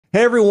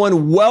Hey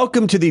everyone,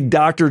 welcome to the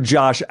Dr.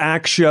 Josh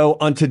Ack Show.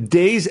 On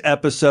today's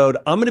episode,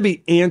 I'm going to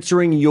be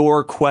answering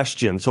your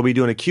questions. So we'll be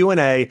doing a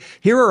Q&A.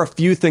 Here are a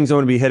few things I'm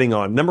going to be hitting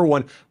on. Number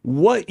one,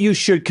 what you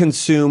should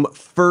consume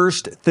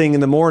first thing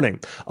in the morning.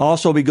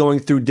 Also, I'll be going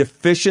through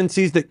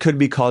deficiencies that could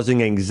be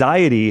causing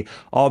anxiety.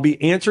 I'll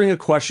be answering a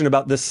question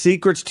about the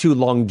secrets to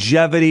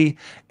longevity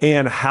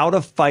and how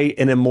to fight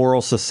an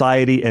immoral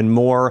society and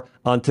more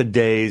on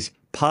today's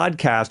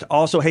podcast.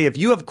 Also, hey, if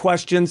you have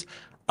questions,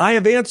 I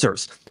have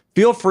answers.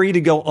 Feel free to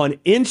go on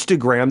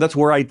Instagram. That's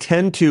where I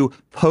tend to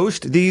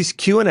post these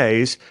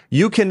Q&As.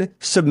 You can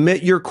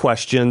submit your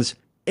questions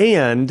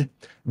and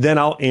then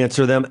I'll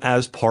answer them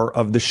as part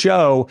of the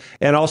show.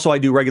 And also I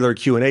do regular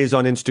Q&As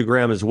on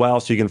Instagram as well,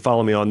 so you can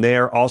follow me on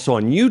there. Also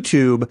on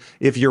YouTube,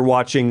 if you're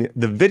watching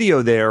the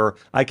video there,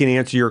 I can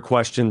answer your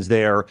questions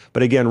there.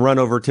 But again, run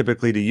over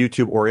typically to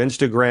YouTube or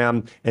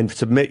Instagram and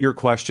submit your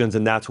questions,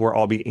 and that's where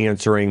I'll be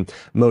answering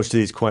most of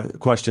these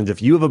questions.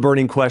 If you have a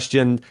burning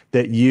question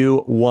that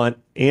you want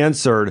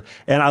answered,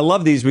 and I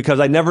love these because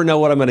I never know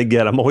what I'm going to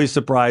get. I'm always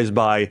surprised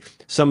by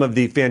some of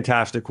the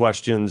fantastic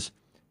questions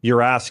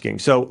you're asking.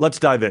 So let's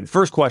dive in.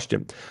 First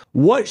question.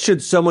 What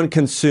should someone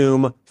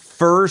consume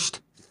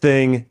first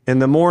thing in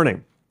the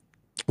morning?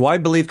 Well, I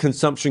believe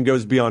consumption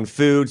goes beyond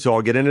food, so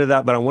I'll get into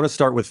that, but I want to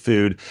start with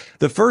food.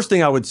 The first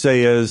thing I would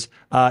say is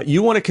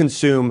you want to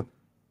consume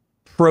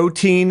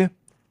protein,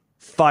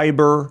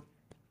 fiber,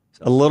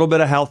 a little bit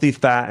of healthy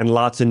fat, and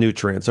lots of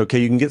nutrients. Okay,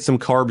 you can get some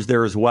carbs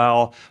there as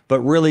well, but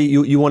really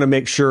you want to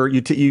make sure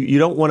you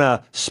don't want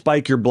to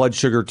spike your blood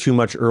sugar too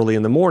much early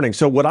in the morning.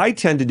 So what I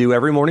tend to do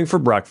every morning for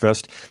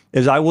breakfast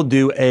is I will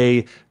do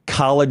a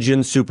collagen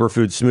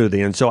superfood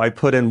smoothie. And so I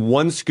put in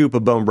 1 scoop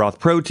of bone broth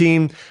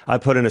protein. I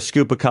put in a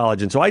scoop of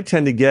collagen. So I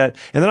tend to get,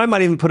 and then I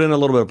might even put in a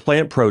little bit of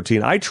plant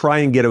protein. I try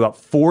and get about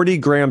 40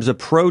 grams of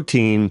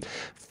protein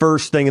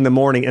first thing in the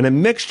morning, and a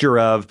mixture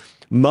of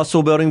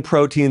muscle building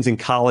proteins and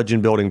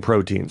collagen building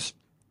proteins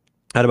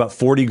at about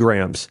 40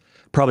 grams,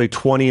 probably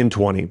 20 and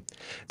 20.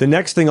 The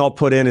next thing I'll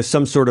put in is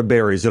some sort of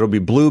berries. It'll be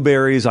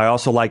blueberries. I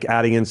also like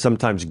adding in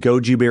sometimes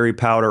goji berry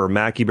powder or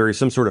maki berry,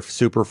 some sort of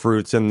super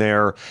fruits in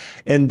there.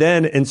 And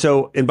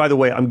by the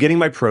way, I'm getting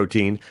my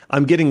protein.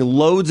 I'm getting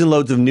loads and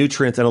loads of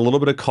nutrients and a little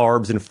bit of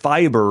carbs and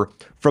fiber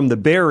from the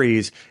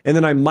berries. And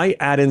then I might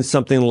add in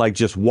something like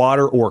just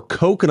water or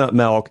coconut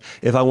milk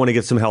if I want to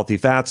get some healthy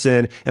fats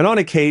in. And on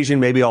occasion,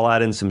 maybe I'll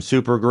add in some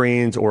super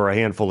greens or a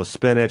handful of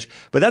spinach.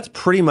 But that's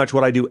pretty much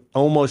what I do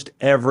almost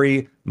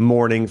every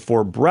morning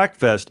for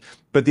breakfast.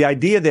 But the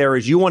idea there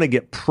is you want to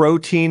get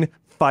protein,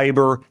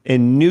 fiber,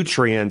 and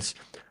nutrients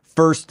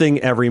first thing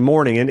every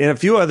morning. And a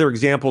few other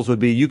examples would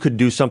be you could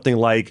do something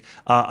like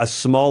a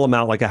small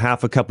amount, like a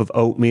half a cup of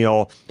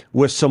oatmeal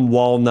with some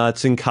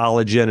walnuts and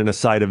collagen and a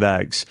side of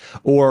eggs,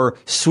 or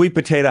sweet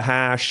potato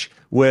hash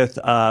with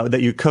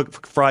that you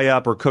fry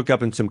up or cook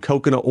up in some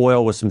coconut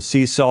oil with some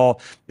sea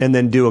salt, and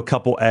then do a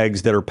couple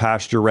eggs that are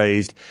pasture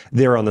raised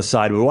there on the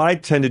side. But what I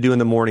tend to do in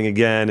the morning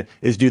again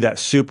is do that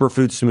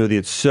superfood smoothie.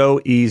 It's so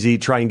easy.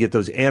 Try and get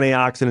those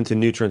antioxidants and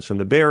nutrients from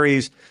the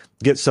berries.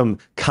 Get some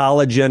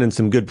collagen and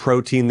some good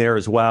protein there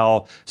as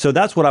well. So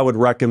that's what I would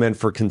recommend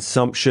for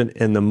consumption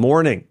in the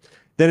morning.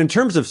 Then in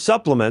terms of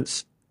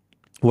supplements,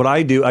 what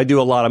I do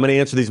a lot. I'm going to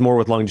answer these more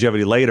with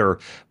longevity later,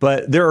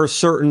 but there are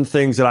certain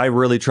things that I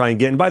really try and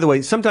get. And by the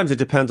way, sometimes it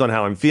depends on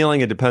how I'm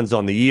feeling. It depends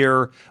on the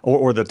year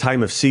or the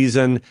time of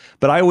season,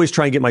 but I always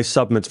try and get my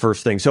supplements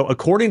first thing. So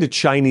according to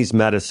Chinese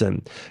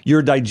medicine,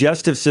 your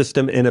digestive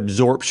system and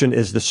absorption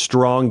is the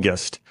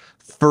strongest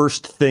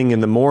first thing in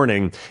the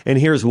morning. And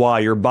here's why.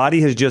 Your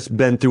body has just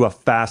been through a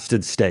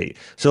fasted state.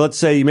 So let's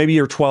say maybe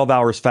you're 12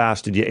 hours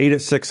fasted. You ate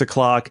at 6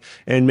 o'clock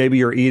and maybe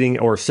you're eating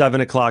or 7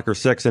 o'clock or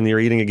 6 and you're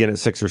eating again at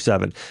 6 or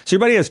 7. So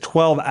your body has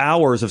 12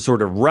 hours of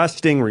sort of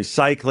resting,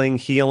 recycling,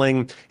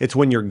 healing. It's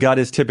when your gut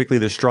is typically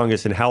the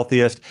strongest and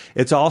healthiest.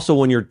 It's also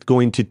when you're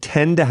going to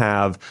tend to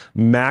have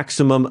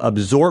maximum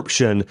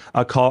absorption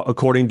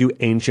according to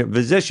ancient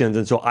physicians.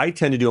 And so I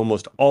tend to do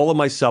almost all of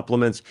my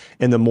supplements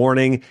in the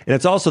morning. And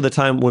it's also the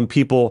time when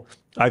people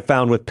I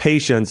found with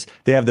patients,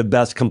 they have the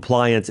best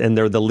compliance and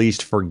they're the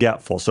least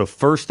forgetful. So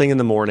first thing in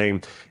the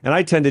morning, and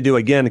I tend to do,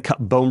 again,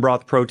 bone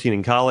broth protein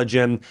and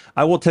collagen.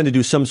 I will tend to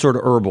do some sort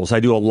of herbals. I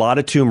do a lot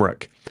of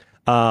turmeric.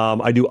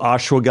 I do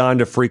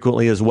ashwagandha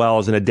frequently as well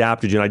as an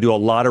adaptogen. I do a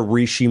lot of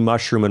reishi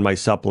mushroom in my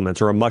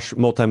supplements or a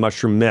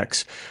multi-mushroom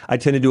mix. I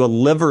tend to do a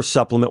liver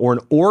supplement or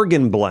an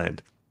organ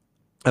blend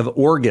of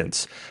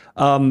organs.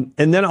 And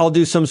then I'll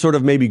do some sort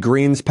of maybe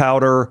greens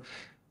powder.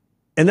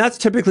 And that's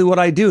typically what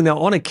I do. Now,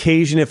 on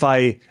occasion, if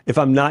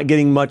I'm not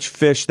getting much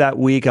fish that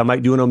week, I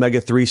might do an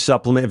omega-3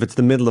 supplement. If it's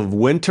the middle of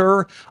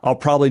winter, I'll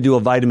probably do a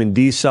vitamin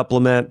D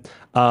supplement.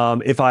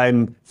 If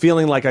I'm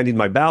feeling like I need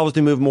my bowels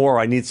to move more, or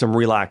I need some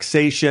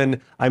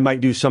relaxation, I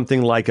might do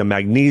something like a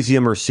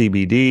magnesium or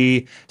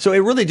CBD. So it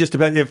really just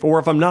depends. If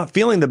I'm not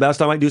feeling the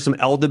best, I might do some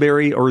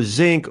elderberry or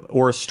zinc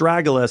or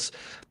astragalus.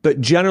 But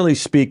generally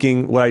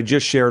speaking, what I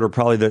just shared are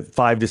probably the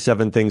 5 to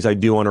 7 things I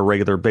do on a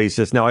regular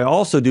basis. Now, I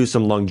also do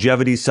some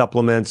longevity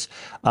supplements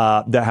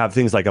that have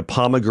things like a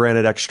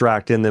pomegranate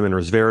extract in them and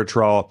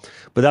resveratrol.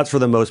 But that's for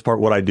the most part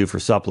what I do for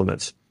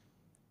supplements.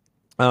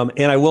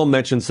 And I will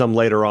mention some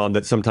later on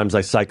that sometimes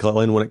I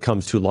cycle in when it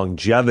comes to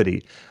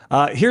longevity.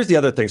 Here's the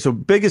other thing. So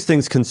biggest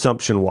things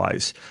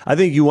consumption-wise. I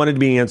think you wanted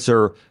me to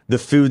answer the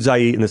foods I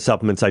eat and the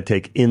supplements I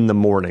take in the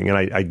morning, and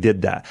I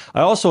did that.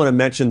 I also want to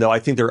mention, though, I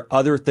think there are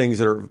other things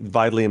that are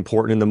vitally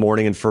important in the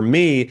morning, and for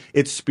me,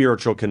 it's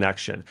spiritual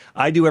connection.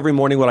 I do every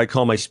morning what I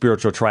call my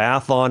spiritual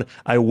triathlon.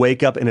 I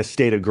wake up in a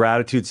state of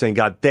gratitude saying,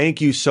 God, thank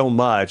you so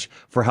much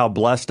for how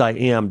blessed I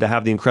am to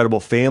have the incredible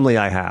family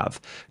I have,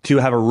 to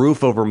have a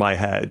roof over my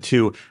head,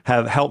 to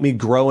have helped me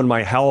grow in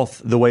my health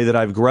the way that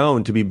I've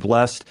grown, to be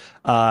blessed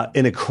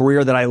in a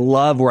career that I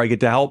love where I get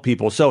to help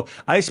people. So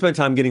I spend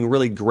time getting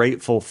really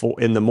grateful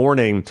for in the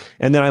morning,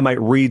 and then I might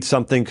read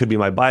something, could be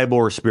my Bible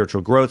or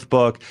spiritual growth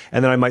book,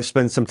 and then I might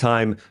spend some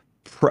time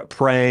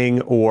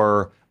praying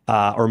or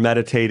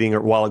meditating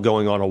or while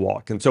going on a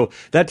walk. And so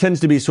that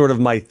tends to be sort of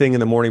my thing in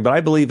the morning, but I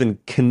believe in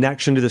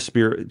connection to the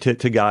spirit,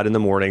 to God in the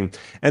morning.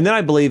 And then I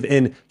believe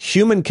in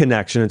human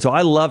connection. And so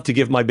I love to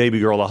give my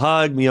baby girl a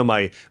hug,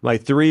 my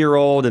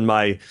 3-year-old and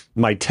my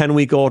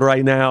 10-week-old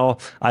right now.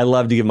 I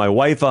love to give my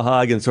wife a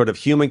hug and sort of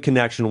human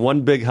connection.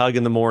 One big hug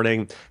in the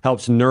morning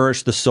helps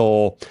nourish the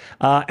soul.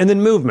 And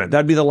then movement.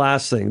 That'd be the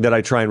last thing that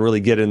I try and really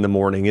get in the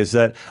morning is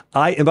that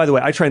and by the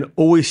way, I try and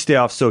always stay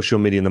off social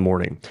media in the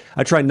morning.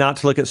 I try not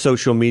to look at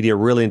social media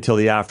really until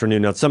the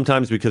afternoon. Now,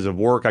 sometimes because of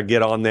work, I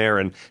get on there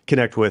and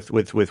connect with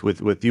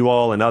you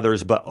all and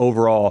others. But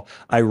overall,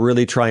 I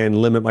really try and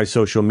limit my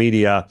social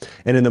media.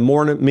 And in the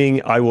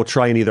morning, I will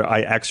try and either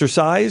I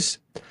exercise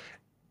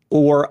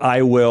or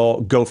I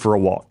will go for a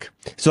walk.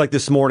 So like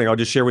this morning, I'll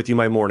just share with you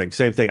my morning.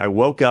 Same thing. I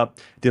woke up,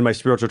 did my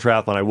spiritual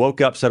triathlon. I woke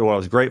up, said what I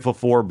was grateful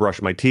for,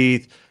 brushed my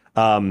teeth.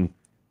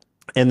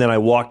 And then I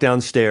walked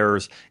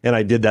downstairs and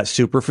I did that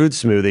superfood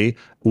smoothie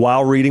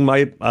while reading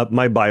my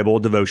Bible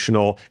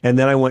devotional. And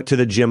then I went to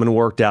the gym and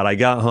worked out. I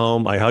got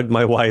home. I hugged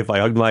my wife. I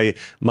hugged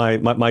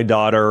my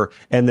daughter.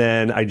 And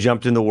then I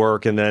jumped into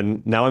work. And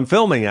then now I'm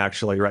filming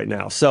actually right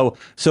now. So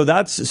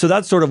that's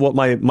sort of what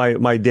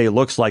my day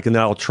looks like. And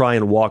then I'll try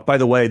and walk. By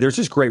the way, there's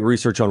just great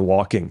research on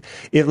walking.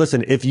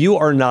 If you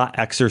are not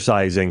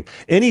exercising,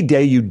 any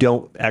day you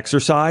don't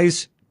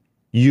exercise,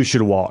 you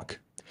should walk.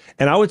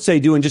 And I would say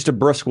doing just a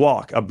brisk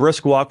walk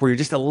where you're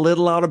just a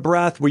little out of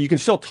breath, where you can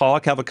still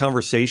talk, have a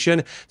conversation.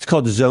 It's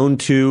called zone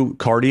 2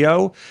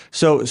 cardio.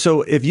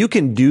 So if you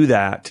can do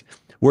that,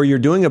 where you're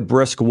doing a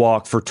brisk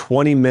walk for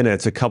 20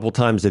 minutes a couple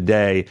times a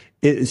day,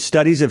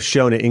 studies have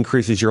shown it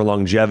increases your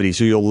longevity,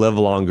 so you'll live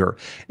longer.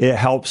 It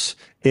helps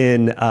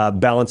in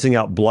balancing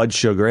out blood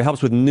sugar. It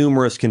helps with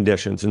numerous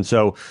conditions. And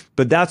so,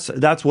 but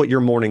that's what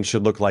your morning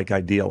should look like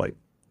ideally.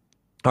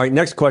 All right,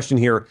 next question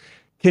here.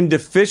 Can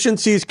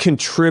deficiencies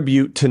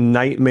contribute to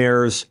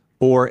nightmares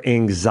or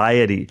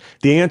anxiety?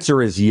 The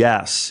answer is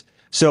yes.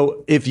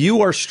 So if you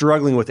are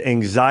struggling with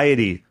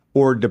anxiety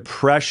or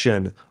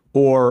depression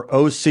or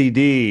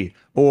OCD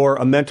or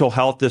a mental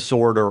health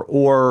disorder,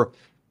 or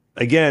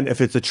again, if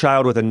it's a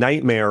child with a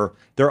nightmare,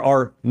 there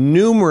are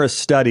numerous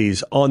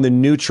studies on the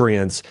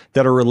nutrients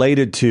that are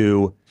related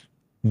to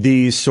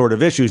these sort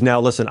of issues. Now,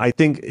 listen, I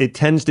think it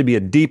tends to be a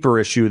deeper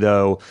issue,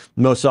 though,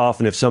 most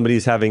often if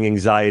somebody's having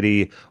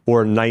anxiety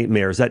or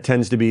nightmares. That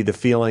tends to be the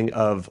feeling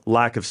of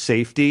lack of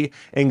safety.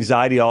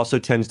 Anxiety also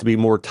tends to be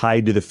more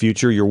tied to the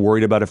future. You're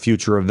worried about a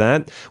future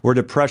event, where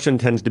depression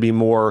tends to be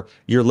more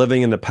you're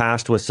living in the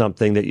past with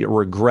something that you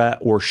regret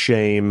or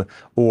shame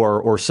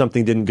or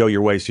something didn't go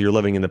your way, so you're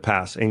living in the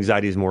past.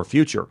 Anxiety is more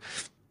future.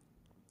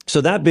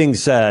 So that being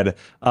said,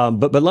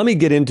 but let me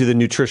get into the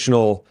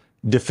nutritional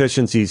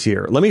deficiencies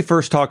here. Let me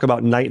first talk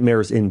about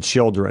nightmares in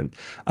children.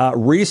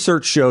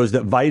 Research shows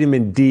that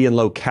vitamin D and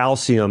low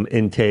calcium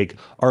intake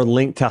are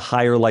linked to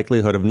higher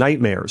likelihood of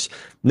nightmares.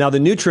 Now, the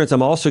nutrients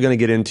I'm also going to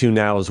get into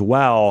now as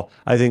well,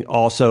 I think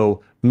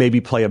also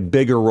maybe play a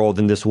bigger role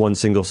than this one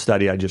single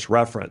study I just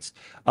referenced.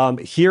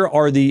 Here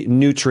are the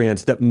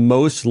nutrients that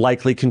most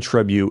likely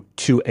contribute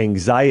to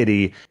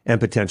anxiety and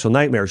potential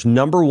nightmares.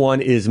 Number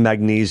one is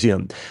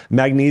magnesium.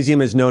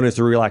 Magnesium is known as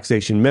the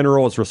relaxation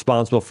mineral. It's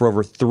responsible for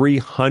over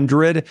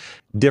 300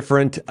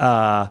 different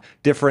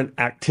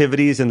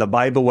activities in the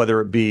Bible,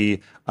 whether it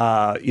be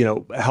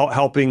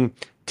helping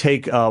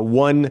take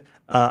one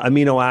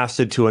amino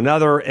acid to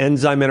another,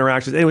 enzyme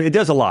interactions. Anyway, it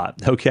does a lot.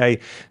 Okay,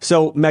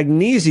 so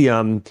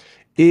magnesium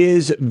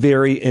is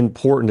very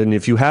important. And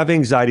if you have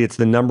anxiety, it's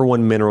the number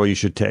one mineral you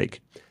should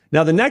take.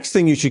 Now, the next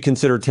thing you should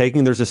consider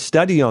taking, there's a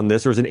study on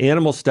this. There's an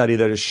animal study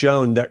that has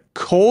shown that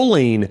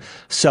choline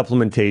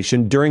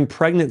supplementation during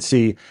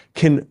pregnancy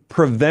can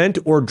prevent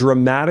or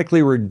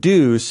dramatically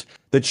reduce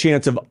the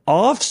chance of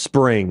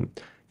offspring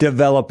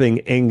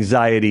developing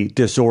anxiety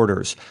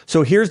disorders.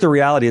 So here's the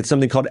reality. It's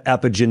something called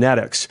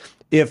epigenetics.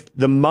 If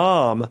the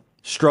mom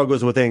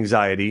struggles with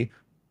anxiety,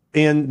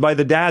 and by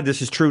the dad,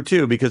 this is true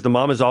too, because the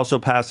mom is also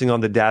passing on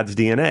the dad's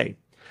DNA.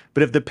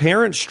 But if the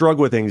parents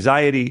struggle with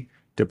anxiety,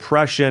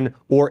 depression,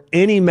 or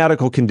any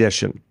medical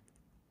condition,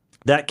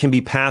 that can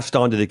be passed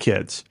on to the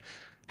kids.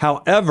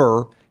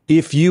 However,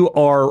 if you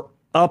are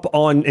up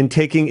on and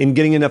taking and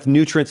getting enough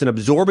nutrients and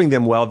absorbing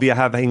them well via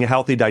having a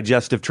healthy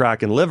digestive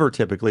tract and liver,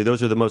 typically,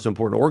 those are the most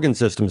important organ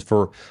systems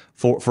for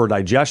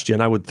digestion.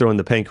 I would throw in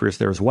the pancreas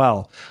there as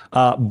well.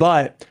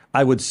 But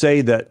I would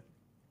say that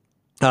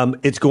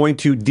it's going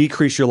to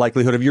decrease your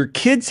likelihood of your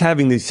kids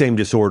having these same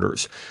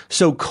disorders.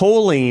 So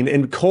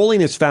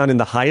choline is found in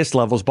the highest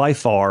levels by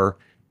far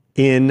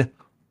in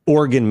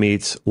organ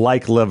meats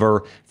like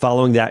liver,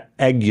 following that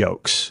egg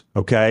yolks.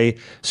 Okay,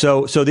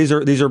 so these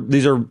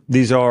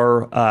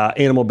are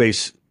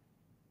animal-based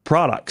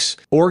products.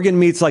 Organ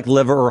meats like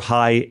liver are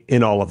high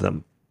in all of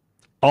them,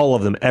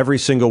 every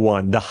single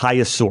one, the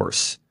highest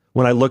source.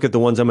 When I look at the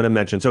ones I'm going to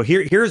mention, so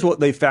here's what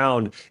they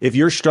found if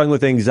you're struggling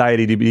with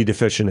anxiety to be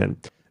deficient in: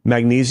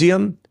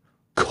 magnesium,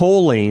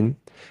 choline,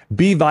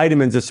 B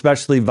vitamins,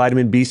 especially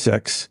vitamin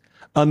B6,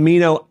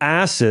 amino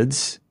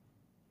acids,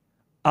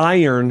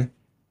 iron,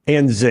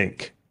 and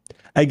zinc.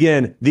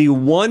 Again, the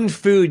one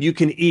food you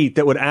can eat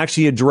that would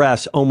actually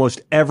address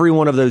almost every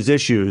one of those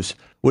issues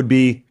would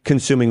be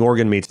consuming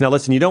organ meats. Now,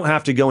 listen, you don't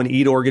have to go and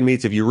eat organ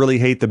meats if you really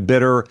hate the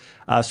bitter,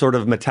 sort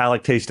of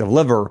metallic taste of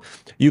liver.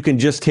 You can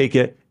just take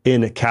it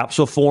in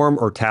capsule form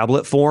or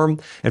tablet form.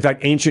 In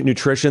fact, Ancient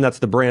Nutrition, that's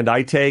the brand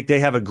I take, they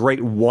have a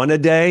great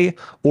one-a-day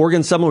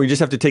organ supplement where you just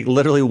have to take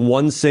literally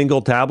one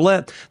single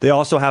tablet. They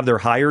also have their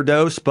higher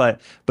dose, but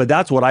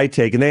that's what I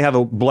take. And they have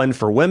a blend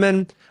for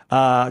women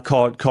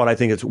called I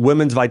think it's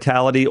Women's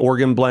Vitality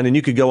Organ Blend. And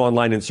you could go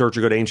online and search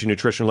or go to Ancient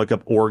Nutrition, look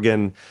up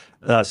organ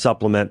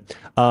supplement.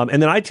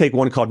 And then I take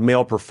one called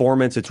Male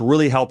Performance. It's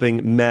really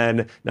helping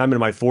men. Now I'm in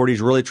my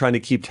 40s, really trying to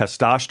keep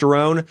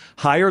testosterone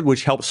higher,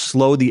 which helps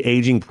slow the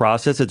aging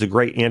process. It's a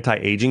great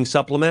anti-aging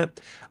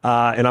supplement.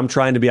 And I'm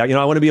trying to be,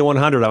 I want to be a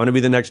 100. I want to be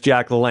the next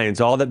Jack LaLanne.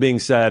 So all that being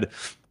said,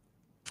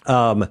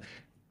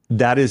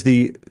 that is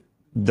the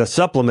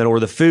supplement or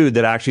the food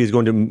that actually is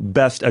going to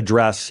best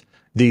address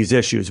these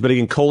issues. But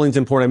again, choline's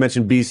important. I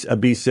mentioned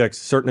B6,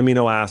 certain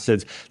amino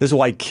acids. This is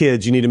why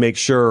kids, you need to make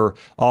sure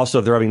also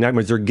if they're having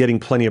nightmares, they're getting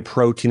plenty of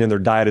protein in their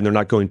diet and they're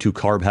not going too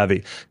carb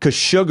heavy. Because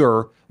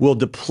sugar will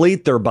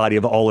deplete their body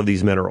of all of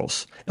these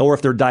minerals. Or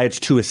if their diet's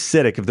too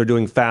acidic, if they're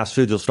doing fast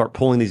foods, they'll start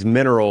pulling these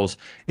minerals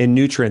and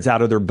nutrients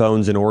out of their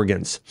bones and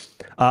organs.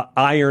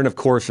 Iron, of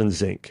course, and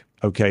zinc.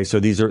 Okay, so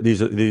these are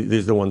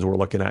the ones we're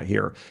looking at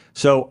here.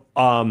 So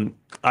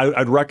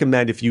I'd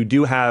recommend if you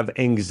do have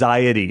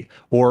anxiety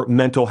or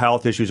mental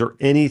health issues or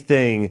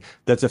anything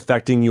that's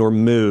affecting your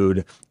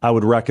mood, I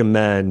would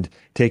recommend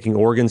taking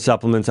organ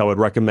supplements. I would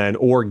recommend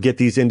or get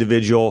these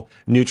individual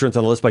nutrients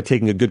on the list by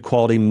taking a good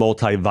quality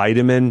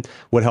multivitamin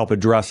would help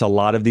address a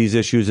lot of these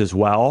issues as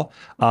well.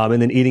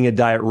 And then eating a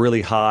diet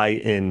really high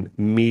in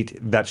meat,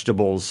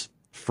 vegetables,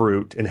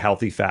 fruit, and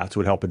healthy fats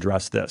would help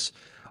address this.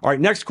 All right,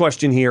 next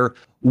question here.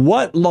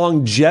 What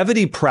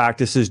longevity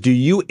practices do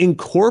you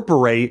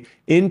incorporate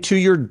into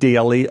your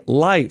daily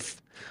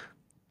life?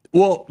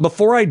 Well,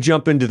 before I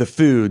jump into the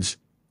foods,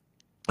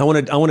 I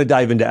want to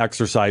dive into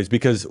exercise,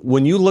 because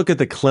when you look at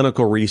the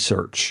clinical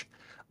research,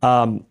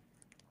 the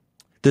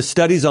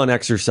studies on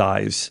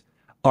exercise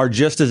are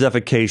just as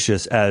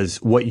efficacious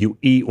as what you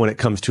eat when it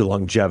comes to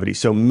longevity.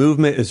 So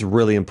movement is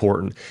really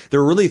important.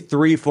 There are really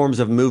three forms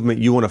of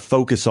movement you want to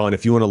focus on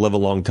if you want to live a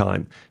long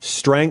time: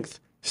 strength,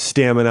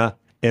 stamina,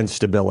 and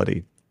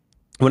stability.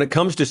 When it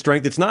comes to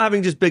strength, it's not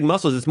having just big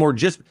muscles. It's more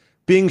just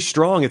being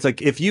strong. It's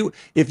like if you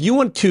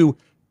want to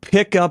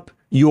pick up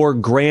your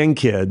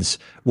grandkids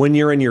when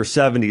you're in your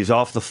 70s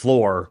off the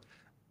floor,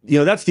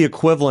 that's the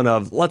equivalent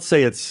of, let's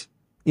say it's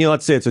a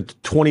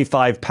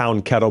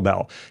 25-pound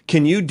kettlebell.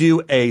 Can you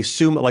do a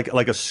sumo,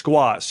 like a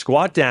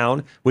squat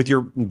down with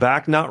your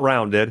back not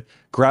rounded,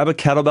 grab a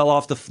kettlebell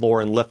off the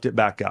floor and lift it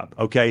back up?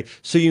 Okay.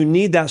 So you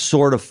need that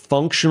sort of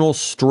functional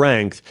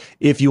strength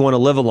if you want to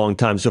live a long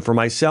time. So for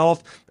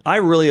myself, I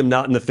really am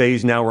not in the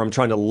phase now where I'm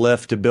trying to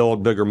lift to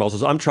build bigger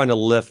muscles. I'm trying to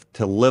lift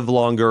to live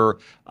longer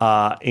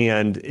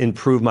and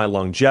improve my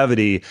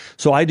longevity.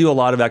 So I do a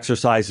lot of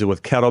exercises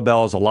with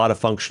kettlebells, a lot of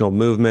functional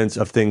movements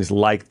of things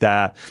like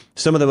that.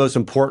 Some of the most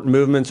important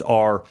movements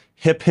are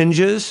hip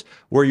hinges,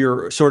 where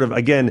you're sort of,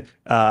 again,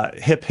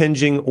 hip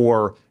hinging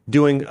or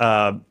doing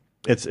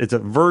it's a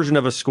version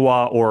of a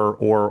squat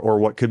or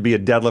what could be a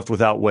deadlift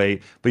without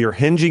weight, but you're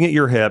hinging at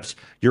your hips,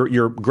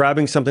 you're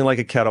grabbing something like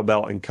a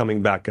kettlebell and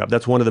coming back up.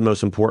 That's one of the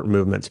most important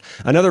movements.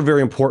 Another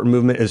very important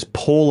movement is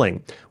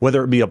pulling,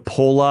 whether it be a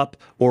pull-up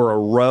or a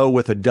row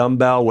with a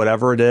dumbbell,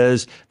 whatever it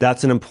is.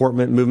 That's an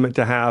important movement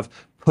to have.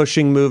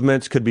 Pushing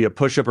movements could be a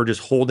push-up or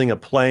just holding a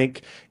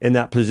plank in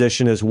that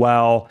position as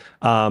well.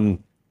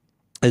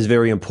 Is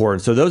very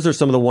important. So those are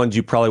some of the ones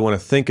you probably want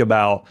to think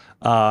about,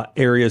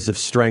 areas of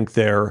strength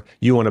there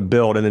you want to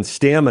build. And then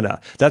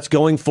stamina, that's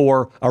going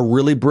for a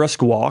really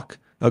brisk walk,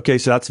 Okay,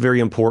 so that's very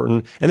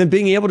important. And then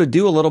being able to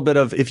do a little bit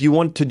of, if you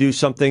want to do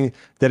something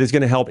that is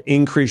going to help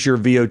increase your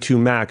VO2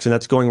 max, and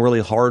that's going really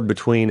hard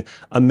between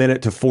a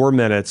minute to 4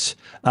 minutes,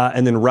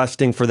 and then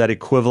resting for that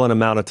equivalent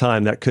amount of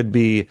time. That could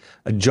be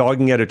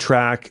jogging at a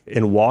track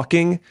and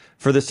walking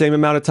for the same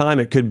amount of time.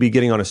 It could be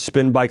getting on a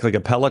spin bike like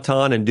a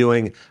Peloton and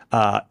doing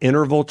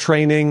interval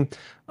training.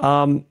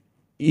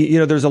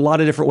 There's a lot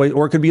of different ways,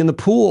 or it could be in the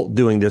pool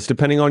doing this,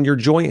 depending on your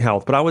joint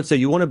health. But I would say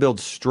you want to build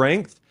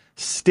strength,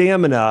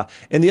 stamina,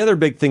 and the other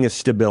big thing is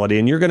stability.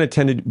 And you're going to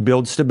tend to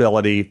build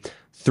stability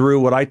through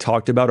what I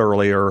talked about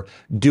earlier,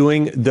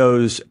 doing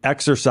those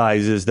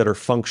exercises that are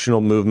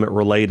functional movement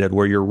related,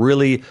 where you're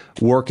really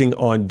working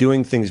on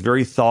doing things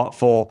very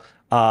thoughtful.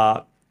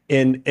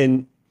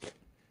 And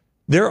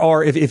there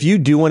are, if you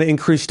do want to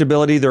increase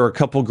stability, there are a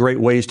couple great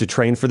ways to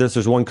train for this.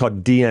 There's one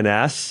called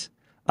DNS.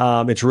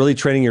 It's really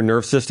training your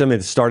nerve system.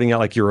 It's starting out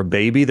like you're a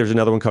baby. There's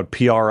another one called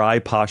PRI,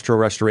 Postural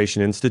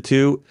Restoration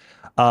Institute.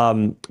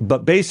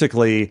 But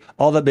basically,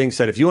 all that being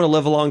said, if you want to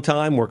live a long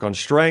time, work on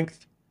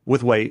strength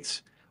with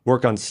weights,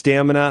 work on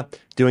stamina,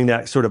 doing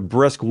that sort of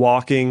brisk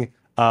walking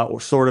or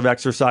sort of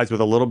exercise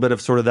with a little bit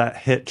of sort of that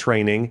HIIT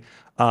training,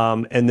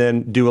 and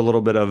then do a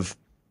little bit of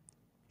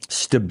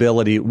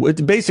stability.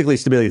 Basically,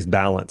 stability is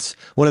balance.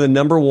 One of the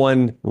number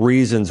one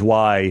reasons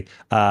why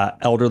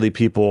elderly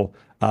people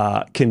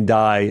can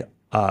die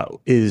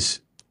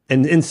is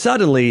and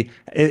suddenly,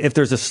 if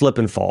there's a slip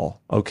and fall,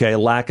 okay,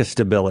 lack of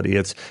stability,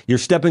 it's you're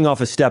stepping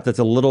off a step that's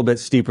a little bit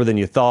steeper than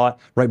you thought,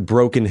 right?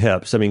 Broken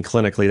hips. I mean,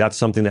 clinically, that's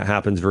something that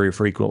happens very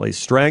frequently.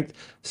 Strength,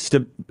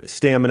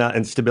 stamina,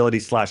 and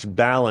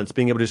stability/balance,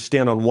 being able to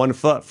stand on one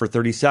foot for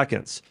 30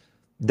 seconds,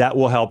 that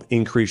will help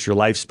increase your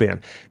lifespan.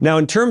 Now,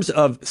 in terms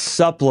of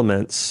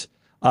supplements,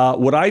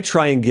 what I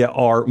try and get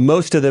are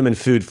most of them in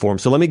food form.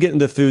 So let me get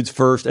into foods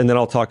first, and then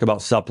I'll talk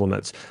about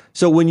supplements.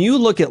 So when you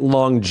look at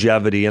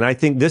longevity, and I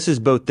think this is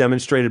both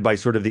demonstrated by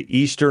sort of the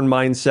Eastern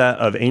mindset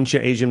of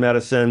ancient Asian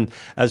medicine,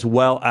 as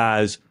well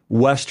as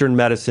Western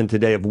medicine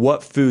today, of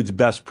what foods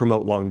best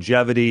promote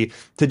longevity.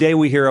 Today,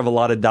 we hear of a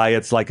lot of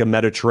diets like a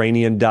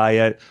Mediterranean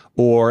diet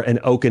or an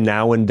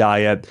Okinawan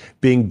diet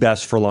being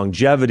best for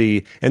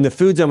longevity. And the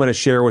foods I'm going to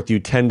share with you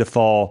tend to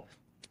fall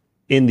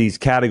in these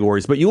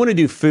categories, but you want to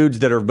do foods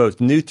that are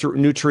both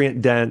nutrient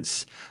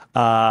dense,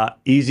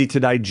 easy to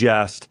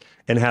digest,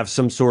 and have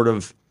some sort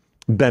of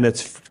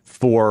benefits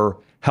for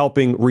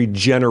helping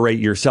regenerate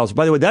your cells.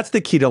 By the way, that's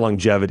the key to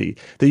longevity,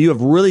 that you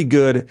have really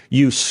good,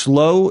 you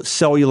slow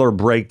cellular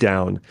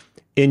breakdown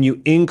and you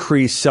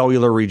increase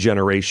cellular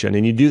regeneration.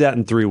 And you do that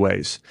in 3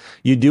 ways.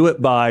 You do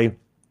it by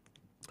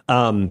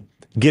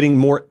getting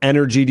more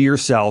energy to your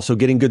cells. So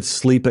getting good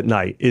sleep at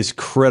night is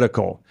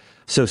critical.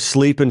 So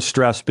sleep and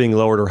stress being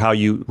lowered, or how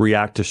you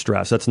react to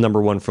stress. That's number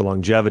 1 for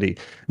longevity.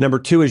 Number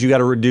 2 is you got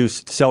to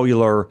reduce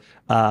cellular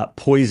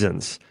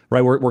poisons,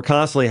 right? We're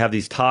constantly have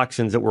these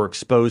toxins that we're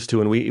exposed to,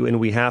 and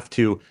we have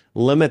to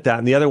limit that.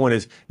 And the other one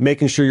is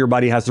making sure your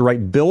body has the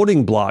right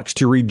building blocks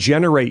to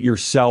regenerate your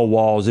cell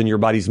walls and your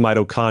body's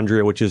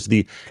mitochondria, which is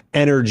the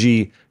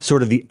energy,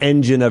 sort of the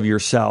engine of your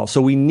cell.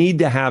 So we need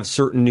to have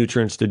certain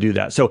nutrients to do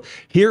that. So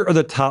here are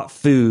the top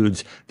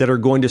foods that are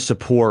going to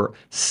support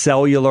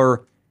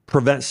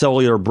prevent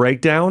cellular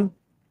breakdown,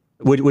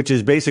 which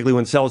is basically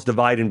when cells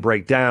divide and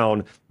break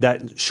down,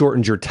 that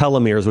shortens your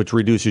telomeres, which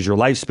reduces your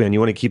lifespan. You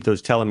want to keep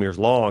those telomeres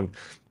long.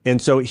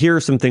 And so here are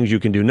some things you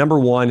can do. Number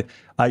 1,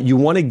 you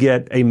want to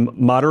get a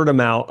moderate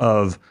amount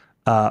of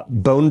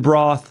bone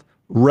broth,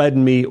 red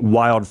meat,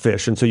 wild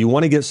fish. And so you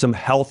want to get some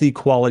healthy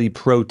quality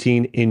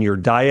protein in your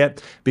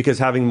diet, because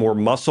having more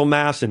muscle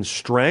mass and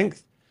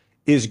strength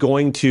is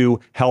going to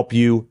help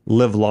you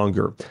live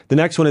longer. The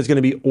next one is going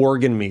to be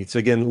organ meats.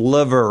 Again,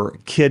 liver,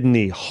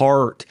 kidney,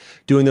 heart,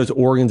 doing those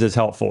organs is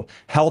helpful.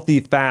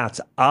 Healthy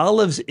fats,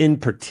 olives in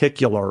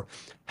particular,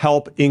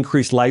 help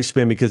increase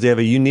lifespan because they have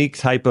a unique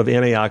type of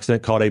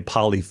antioxidant called a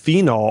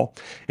polyphenol.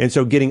 And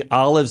so getting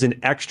olives and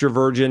extra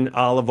virgin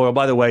olive oil,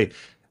 by the way,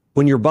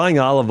 when you're buying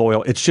olive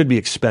oil, it should be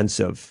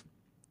expensive,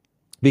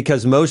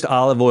 because most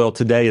olive oil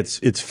today,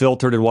 it's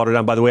filtered and watered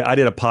down. By the way, I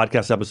did a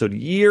podcast episode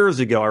years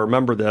ago. I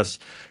remember this.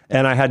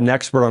 And I had an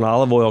expert on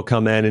olive oil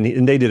come in,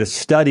 and they did a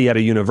study at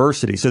a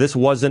university. So this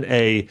wasn't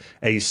a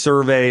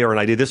survey or an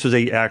idea. This was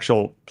an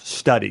actual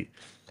study.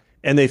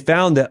 And they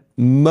found that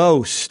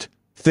most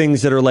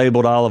things that are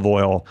labeled olive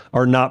oil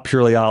are not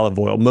purely olive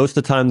oil. Most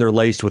of the time, they're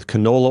laced with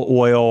canola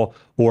oil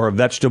or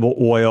vegetable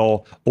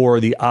oil, or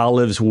the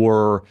olives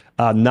were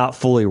not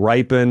fully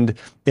ripened.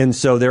 And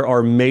so there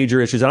are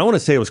major issues. And I want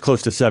to say it was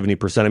close to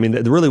 70%. I mean,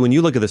 really, when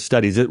you look at the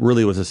studies, it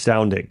really was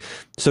astounding.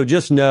 So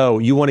just know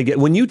you want to get,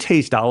 when you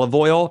taste olive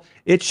oil,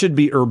 it should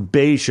be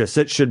herbaceous.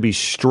 It should be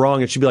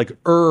strong. It should be like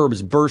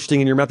herbs bursting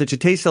in your mouth. It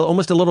should taste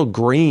almost a little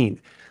green.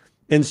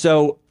 And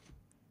so,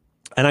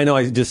 and I know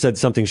I just said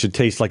something should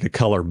taste like a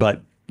color,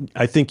 but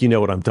I think you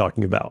know what I'm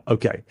talking about.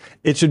 Okay.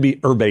 It should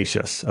be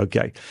herbaceous.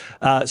 Okay.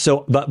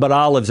 But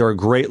olives are a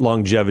great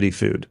longevity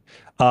food.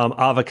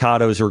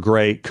 Avocados are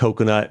great.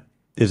 Coconut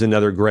is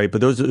another great, but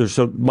those are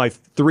so my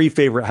three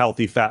favorite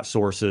healthy fat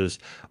sources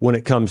when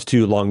it comes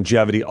to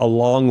longevity,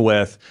 along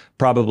with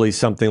probably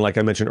something like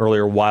I mentioned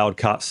earlier, wild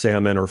caught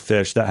salmon or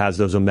fish that has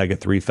those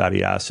omega-3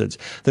 fatty acids.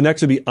 The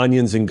next would be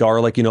onions and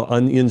garlic. You know,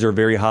 onions are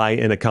very high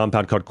in a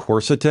compound called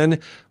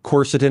quercetin.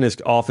 Quercetin is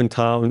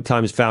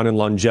oftentimes found in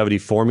longevity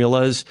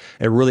formulas.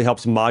 It really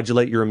helps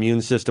modulate your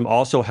immune system,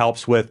 also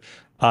helps with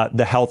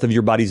the health of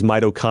your body's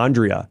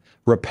mitochondria,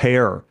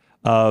 repair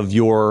of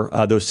your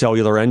those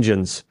cellular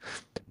engines.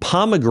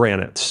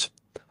 Pomegranates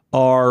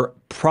are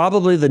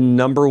probably the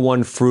number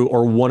one fruit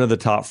or one of the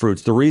top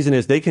fruits. The reason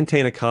is they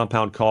contain a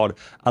compound called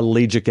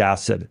ellagic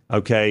acid,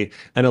 okay?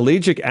 And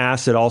ellagic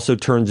acid also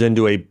turns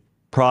into a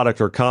product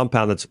or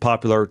compound that's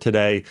popular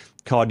today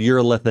called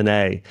urolithin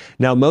A.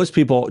 Now, most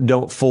people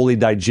don't fully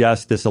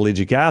digest this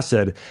ellagic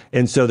acid,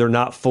 and so they're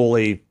not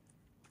fully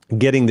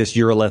getting this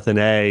urolithin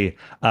A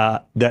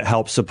that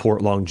helps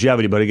support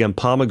longevity. But again,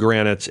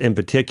 pomegranates in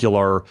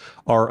particular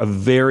are a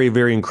very,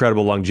 very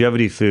incredible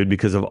longevity food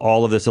because of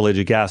all of this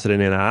ellagic acid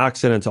and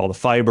antioxidants, all the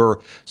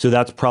fiber. So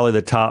that's probably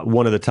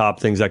one of the top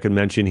things I could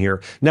mention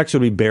here. Next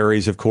would be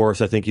berries, of course.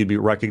 I think you'd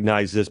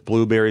recognize this: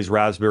 blueberries,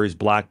 raspberries,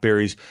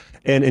 blackberries.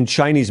 And in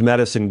Chinese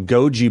medicine,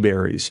 goji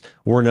berries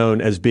were known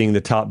as being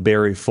the top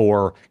berry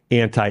for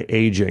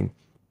anti-aging.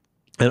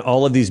 And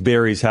all of these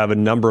berries have a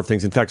number of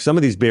things. In fact, some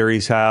of these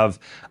berries have,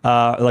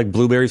 like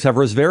blueberries have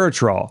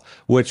resveratrol,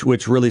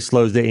 which really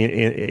slows the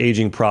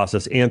aging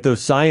process.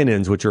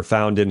 Anthocyanins, which are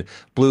found in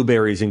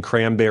blueberries and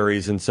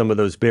cranberries and some of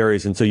those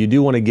berries. And so you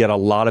do want to get a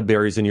lot of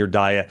berries in your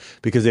diet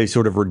because they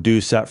sort of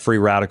reduce that free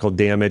radical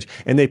damage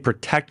and they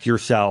protect your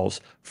cells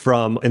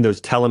and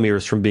those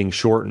telomeres from being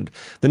shortened.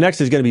 The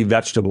next is going to be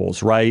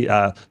vegetables, right?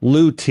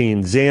 Lutein,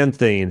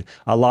 xanthine,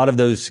 a lot of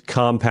those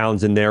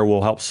compounds in there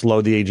will help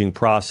slow the aging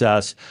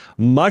process.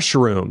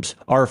 Mushrooms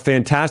are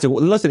fantastic.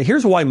 Listen,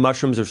 here's why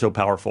mushrooms are so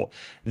powerful.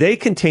 They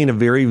contain a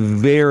very,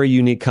 very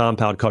unique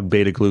compound called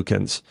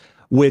beta-glucans,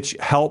 which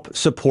help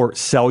support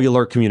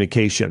cellular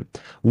communication.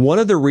 One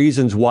of the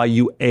reasons why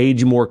you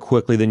age more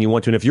quickly than you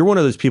want to, and if you're one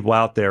of those people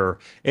out there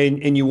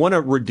and you want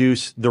to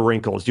reduce the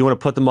wrinkles, you want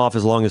to put them off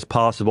as long as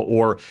possible,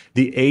 or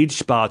the age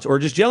spots, or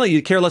just generally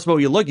you care less about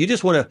what you look, you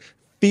just want to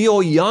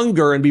feel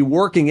younger and be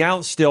working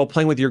out still,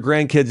 playing with your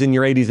grandkids in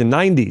your 80s and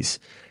 90s.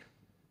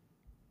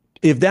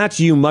 If that's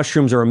you,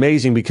 mushrooms are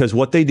amazing because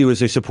what they do is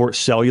they support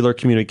cellular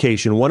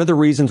communication. One of the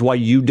reasons why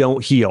you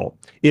don't heal,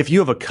 if you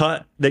have a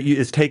cut that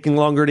is taking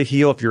longer to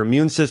heal, if your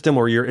immune system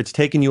or it's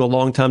taking you a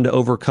long time to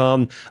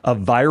overcome a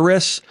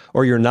virus,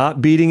 or you're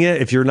not beating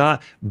it, if you're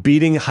not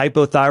beating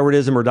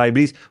hypothyroidism or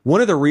diabetes,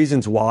 one of the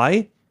reasons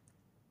why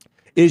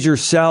is your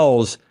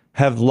cells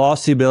have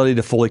lost the ability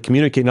to fully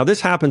communicate. Now, this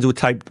happens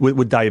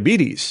with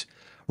diabetes,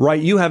 right?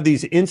 You have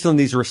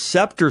these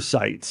receptor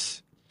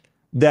sites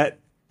that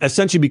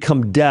essentially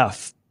become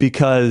deaf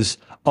because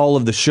all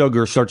of the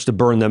sugar starts to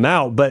burn them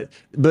out. But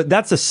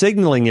that's a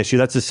signaling issue.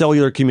 That's a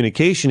cellular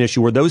communication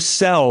issue where those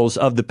cells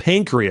of the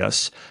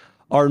pancreas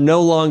are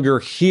no longer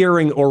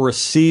hearing or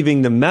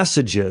receiving the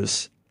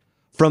messages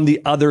from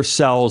the other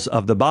cells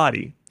of the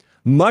body.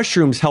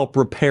 Mushrooms help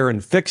repair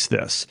and fix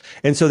this.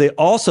 And so they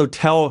also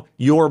tell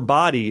your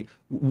body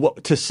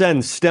to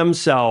send stem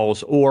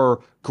cells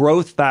or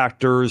growth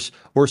factors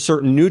or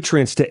certain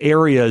nutrients to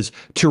areas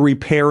to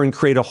repair and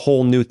create a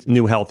whole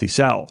new healthy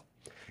cell.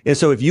 And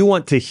so if you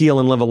want to heal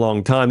and live a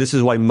long time, this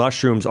is why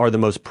mushrooms are the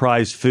most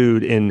prized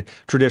food in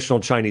traditional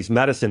Chinese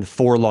medicine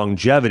for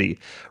longevity.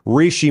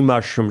 Reishi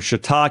mushrooms,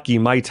 shiitake,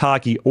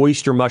 maitake,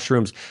 oyster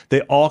mushrooms,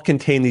 they all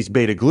contain these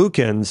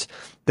beta-glucans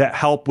that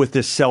help with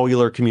this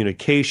cellular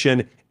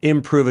communication,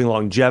 improving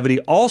longevity.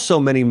 Also,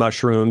 many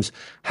mushrooms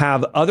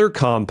have other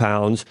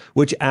compounds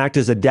which act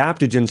as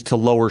adaptogens to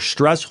lower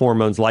stress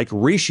hormones like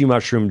reishi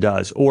mushroom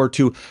does, or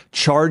to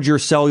charge your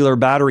cellular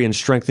battery and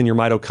strengthen your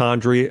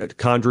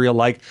mitochondria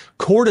like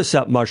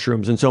cordyceps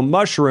mushrooms. And so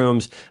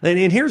mushrooms,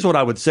 and here's what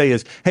I would say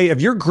is, hey, if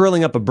you're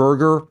grilling up a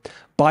burger,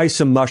 buy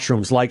some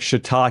mushrooms like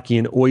shiitake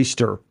and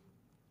oyster,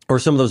 or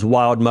some of those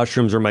wild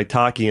mushrooms or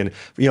maitake,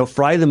 and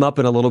fry them up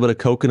in a little bit of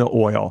coconut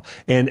oil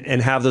and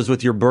have those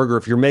with your burger.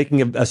 If you're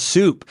making a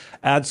soup,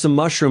 add some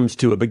mushrooms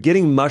to it. But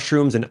getting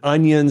mushrooms and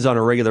onions on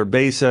a regular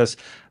basis,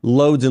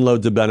 loads and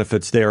loads of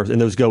benefits there,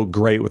 and those go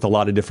great with a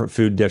lot of different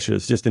food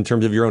dishes, just in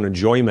terms of your own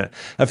enjoyment.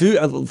 A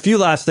few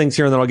last things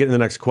here, and then I'll get into the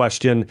next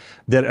question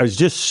that is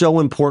just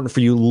so important for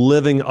you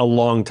living a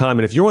long time.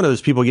 And if you're one of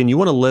those people, again, you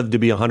want to live to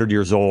be 100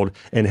 years old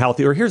and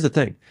healthy, or here's the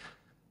thing.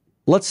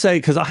 Let's say,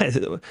 because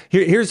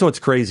here's what's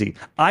crazy.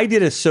 I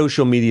did a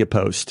social media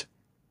post.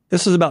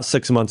 This was about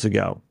 6 months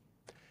ago.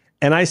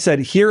 And I said,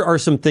 here are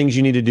some things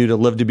you need to do to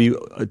live to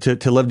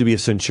be a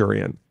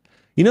centurion.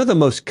 You know, the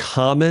most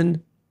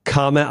common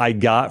comment I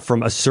got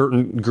from a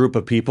certain group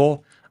of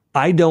people,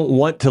 I don't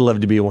want to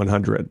live to be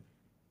 100.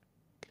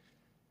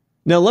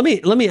 Now, let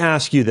me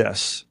ask you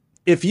this.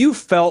 If you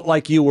felt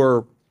like you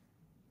were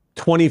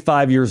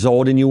 25 years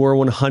old and you were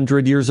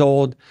 100 years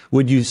old,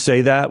 would you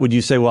say that? Would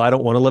you say, well, I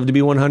don't want to live to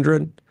be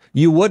 100?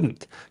 you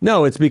wouldn't.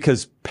 No, it's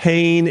because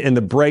pain and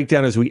the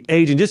breakdown as we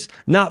age and just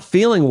not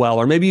feeling well.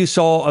 Or maybe you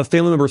saw a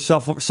family member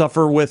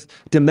suffer with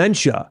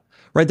dementia,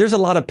 right? There's a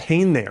lot of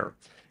pain there.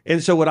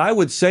 And so what I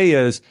would say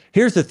is,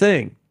 here's the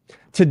thing.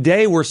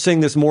 Today, we're seeing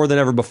this more than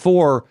ever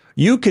before.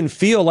 You can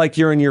feel like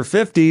you're in your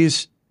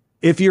 50s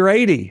if you're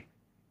 80,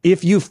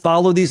 if you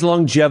follow these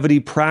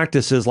longevity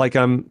practices like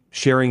I'm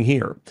sharing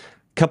here.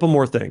 Couple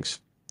more things.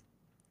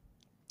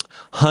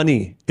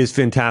 Honey is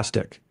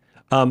fantastic.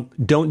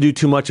 Don't do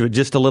too much of it,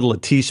 just a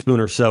teaspoon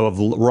or so of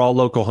raw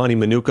local honey,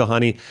 Manuka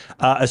honey,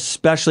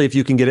 especially if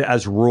you can get it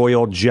as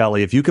royal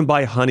jelly. If you can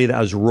buy honey that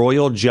has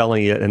royal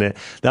jelly in it,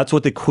 that's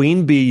what the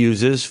queen bee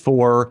uses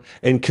for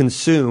and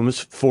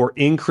consumes for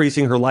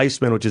increasing her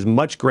lifespan, which is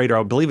much greater.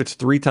 I believe it's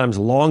 3 times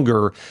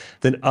longer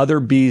than other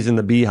bees in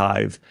the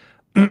beehive.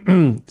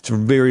 It's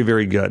very,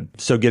 very good.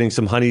 So getting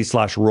some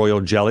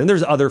honey/royal jelly. And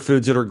there's other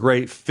foods that are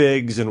great,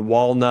 figs and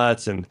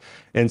walnuts and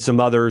some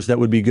others that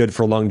would be good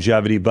for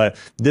longevity. But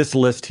this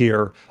list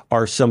here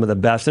are some of the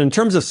best. And in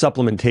terms of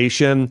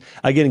supplementation,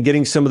 again,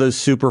 getting some of those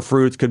super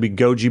fruits could be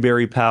goji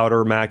berry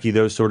powder, maqui,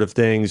 those sort of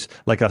things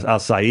like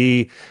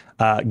acai.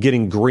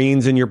 Getting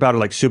greens in your powder,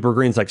 like super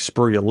greens like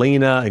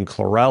spirulina and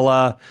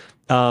chlorella.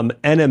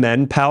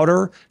 NMN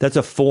powder, that's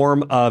a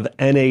form of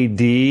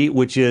NAD,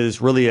 which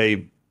is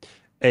really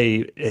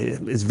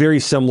it's very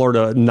similar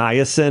to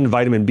niacin,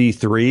 vitamin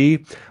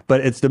B3,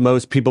 but it's the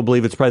most, people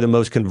believe it's probably the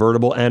most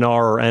convertible, NR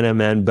or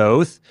NMN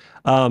both.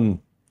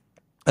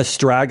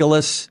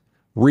 Astragalus,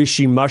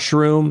 reishi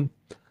mushroom.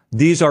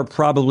 These are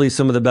probably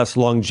some of the best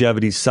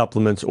longevity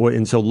supplements,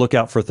 and so look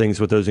out for things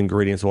with those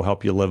ingredients that will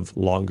help you live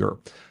longer.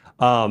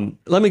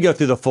 Let me go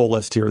through the full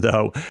list here,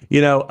 though.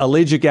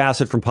 Ellagic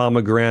acid from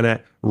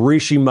pomegranate,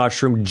 reishi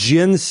mushroom,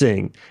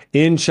 ginseng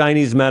in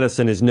Chinese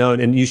medicine is known,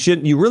 and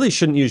you really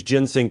shouldn't use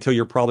ginseng till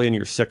you're probably in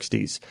your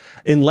 60s,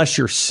 unless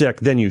you're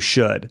sick. Then you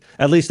should,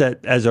 at least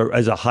as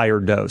a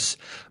higher dose.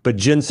 But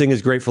ginseng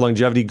is great for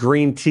longevity.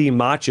 Green tea,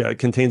 matcha,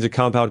 contains a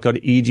compound called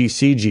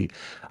EGCG.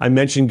 I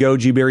mentioned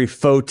goji berry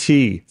faux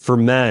tea for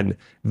men,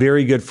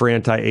 very good for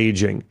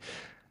anti-aging.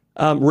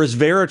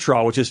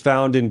 Resveratrol, which is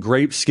found in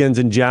grape skins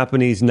and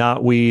Japanese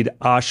knotweed,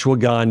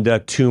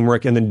 ashwagandha,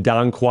 turmeric, and then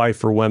dong quai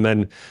for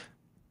women.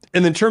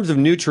 And in terms of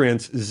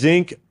nutrients,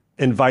 zinc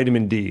and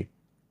vitamin D,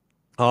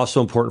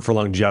 also important for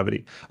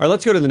longevity. All right,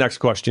 let's go to the next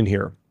question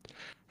here.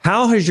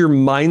 How has your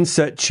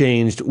mindset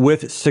changed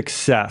with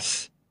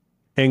success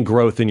and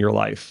growth in your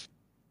life?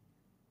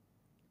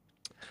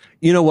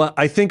 You know what?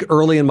 I think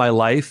early in my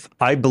life,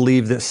 I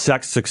believed that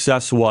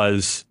success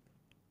was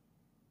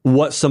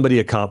what somebody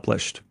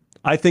accomplished.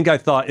 I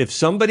thought if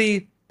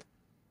somebody,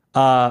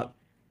 built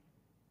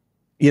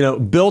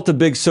a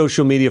big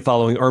social media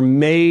following or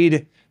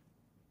made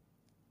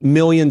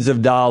millions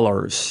of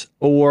dollars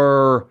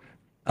or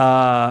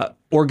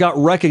got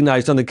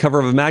recognized on the cover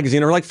of a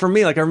magazine, or like for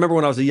me, like I remember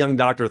when I was a young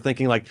doctor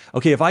thinking like,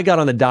 okay, if I got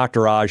on the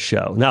Dr. Oz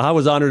show, now I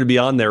was honored to be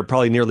on there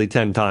probably nearly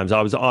 10 times.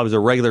 I was a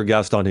regular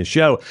guest on his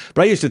show,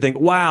 but I used to think,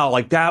 wow,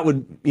 like that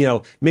would,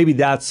 maybe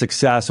that's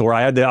success. Or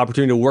I had the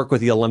opportunity to work with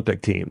the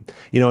Olympic team,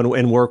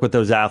 and work with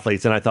those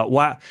athletes. And I thought,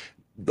 wow,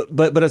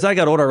 but as I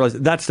got older, I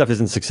realized that stuff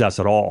isn't success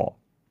at all.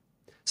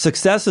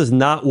 Success is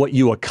not what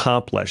you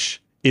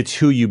accomplish. It's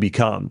who you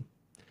become.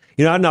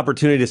 I had an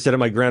opportunity to sit at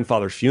my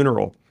grandfather's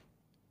funeral,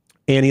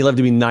 and he lived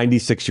to be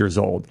 96 years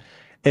old.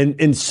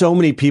 And so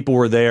many people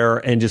were there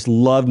and just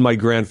loved my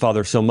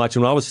grandfather so much.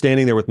 And when I was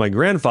standing there with my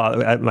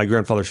grandfather at my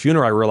grandfather's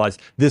funeral, I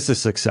realized this is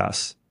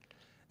success.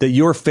 That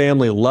your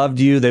family loved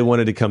you. They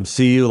wanted to come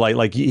see you.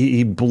 Like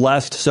he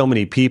blessed so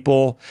many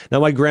people. Now,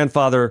 my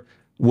grandfather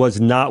was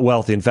not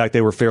wealthy. In fact,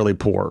 they were fairly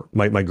poor,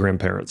 my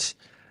grandparents.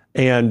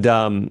 And,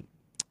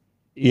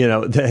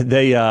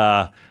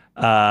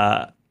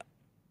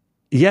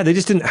 they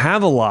just didn't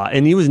have a lot.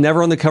 And he was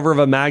never on the cover of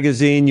a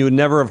magazine. You would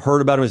never have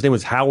heard about him. His name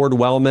was Howard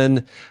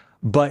Wellman.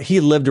 But he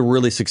lived a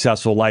really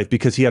successful life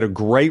because he had a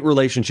great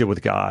relationship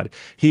with God.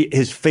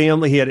 His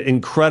family, he had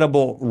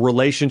incredible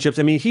relationships.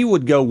 I mean, he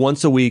would go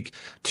once a week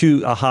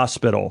to a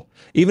hospital,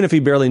 even if he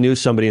barely knew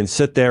somebody, and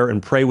sit there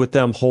and pray with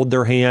them, hold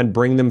their hand,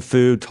 bring them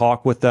food,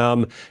 talk with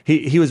them.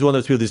 He was one of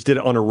those people that just did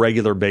it on a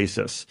regular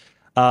basis.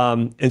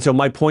 And so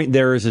my point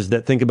there is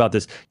that think about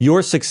this.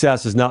 Your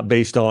success is not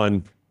based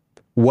on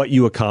what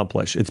you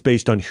accomplish. It's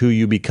based on who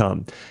you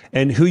become.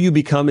 And who you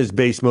become is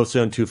based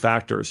mostly on 2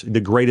 factors. The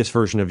greatest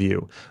version of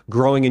you,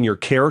 growing in your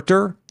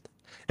character,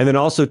 and then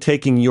also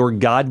taking your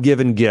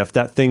God-given gift,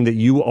 that thing that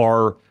you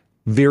are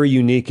very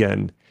unique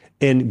in,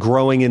 and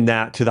growing in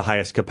that to the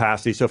highest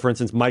capacity. So for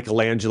instance,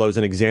 Michelangelo is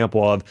an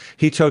example of,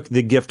 he took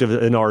the gift of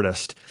an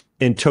artist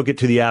and took it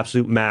to the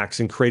absolute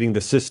max in creating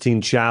the Sistine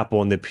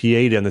Chapel and the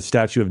Pieta and the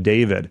Statue of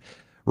David,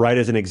 right,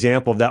 as an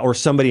example of that. Or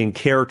somebody in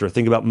character,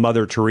 think about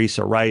Mother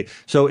Teresa, right?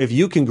 So if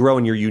you can grow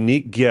in your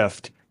unique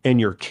gift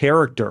and your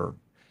character,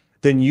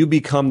 then you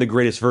become the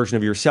greatest version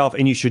of yourself,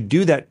 and you should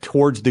do that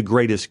towards the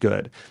greatest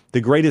good.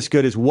 The greatest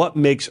good is what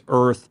makes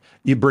earth,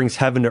 it brings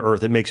heaven to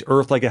earth. It makes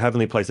earth like a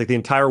heavenly place. Like the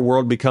entire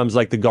world becomes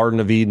like the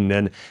Garden of Eden,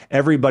 and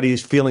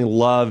everybody's feeling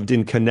loved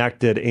and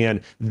connected,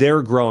 and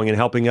they're growing and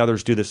helping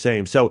others do the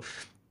same. So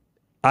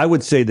I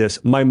would say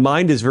this, my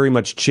mind is very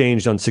much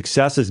changed on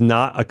success is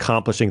not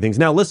accomplishing things.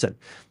 Now, listen,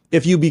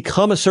 if you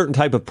become a certain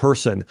type of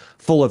person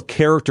full of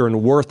character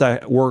and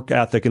work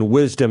ethic and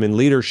wisdom and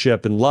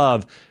leadership and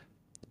love,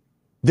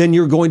 then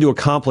you're going to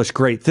accomplish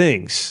great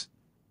things.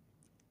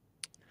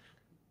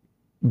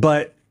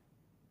 But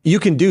you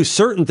can do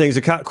certain things,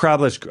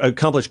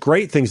 accomplish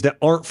great things that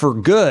aren't for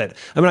good.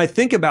 I mean, I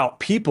think about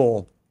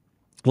people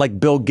like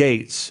Bill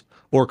Gates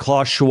or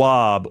Klaus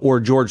Schwab or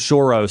George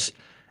Soros,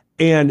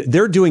 and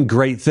they're doing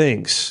great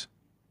things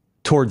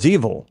towards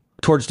evil,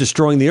 towards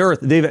destroying the earth.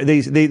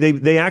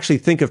 They actually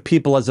think of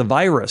people as a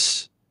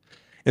virus.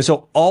 And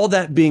so all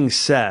that being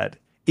said,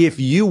 if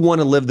you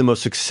want to live the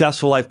most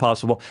successful life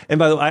possible, and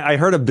by the way, I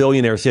heard a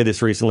billionaire say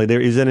this recently.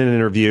 He was in an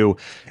interview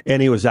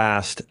and he was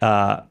asked,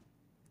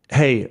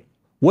 hey,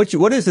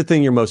 what is the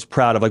thing you're most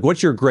proud of? Like,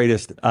 what's your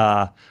greatest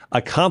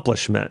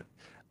accomplishment?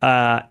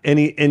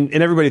 And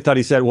everybody thought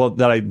he said, well,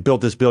 that I built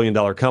this $1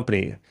 billion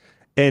company.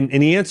 And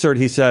he answered,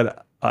 he said,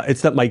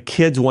 it's that my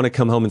kids want to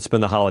come home and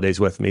spend the holidays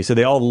with me. So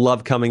they all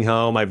love coming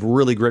home. I have a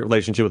really great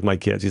relationship with my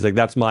kids. He's like,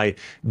 that's my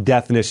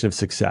definition of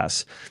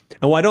success.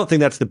 And while I don't think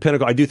that's the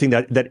pinnacle, I do think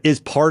that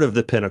is part of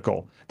the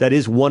pinnacle. That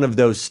is one of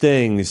those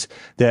things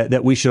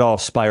that we should all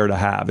aspire to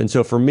have. And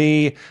so for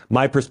me,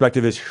 my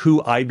perspective is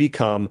who I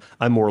become.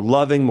 I'm more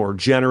loving, more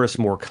generous,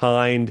 more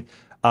kind.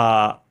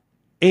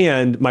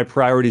 And my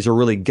priorities are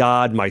really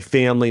God, my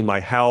family, my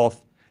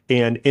health,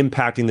 and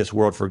impacting this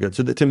world for good.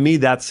 So to me,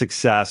 that's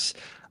success.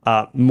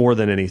 More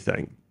than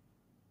anything.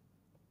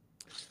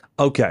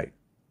 Okay.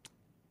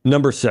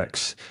 Number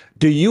 6,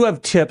 do you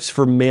have tips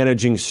for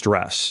managing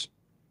stress?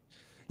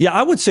 Yeah,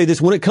 I would say this.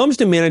 When it comes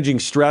to managing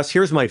stress,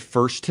 here's my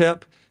first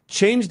tip.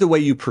 Change the way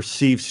you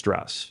perceive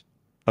stress.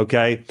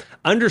 Okay?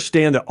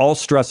 Understand that all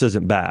stress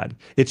isn't bad.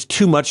 It's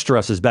too much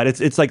stress is bad.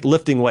 It's like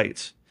lifting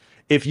weights.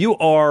 If you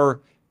are,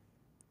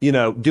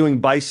 doing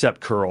bicep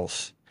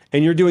curls,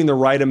 and you're doing the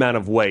right amount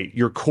of weight,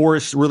 your core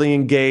is really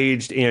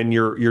engaged, and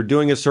you're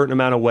doing a certain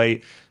amount of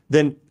weight,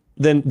 then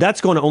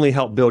that's going to only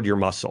help build your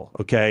muscle,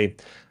 okay?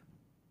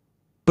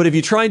 But if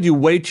you try and do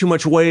way too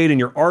much weight and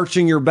you're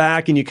arching your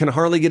back and you can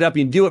hardly get up,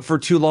 you do it for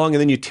too long,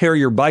 and then you tear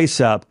your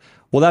bicep,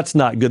 well, that's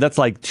not good. That's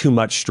like too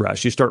much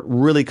stress. You start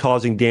really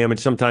causing damage,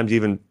 sometimes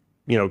even,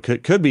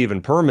 could be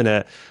even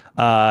permanent,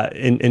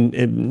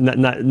 and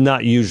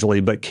not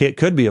usually, but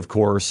could be, of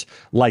course,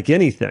 like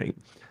anything.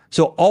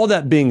 So all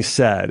that being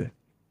said,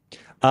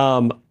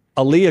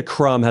 Aaliyah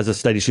Crum has a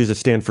study. She's a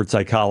Stanford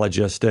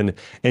psychologist, and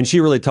she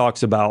really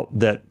talks about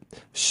that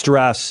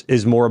stress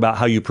is more about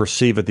how you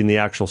perceive it than the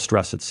actual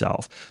stress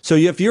itself. So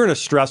if you're in a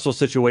stressful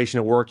situation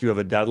at work, you have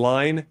a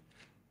deadline,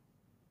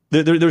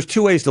 there's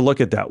 2 ways to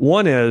look at that.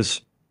 One is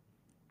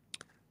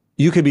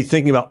you could be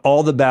thinking about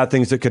all the bad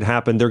things that could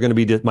happen.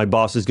 My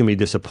boss is going to be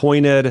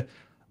disappointed.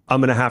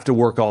 I'm going to have to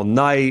work all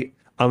night.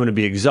 I'm going to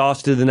be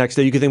exhausted the next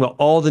day. You can think about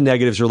all the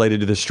negatives related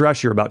to the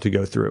stress you're about to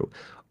go through.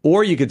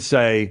 Or you could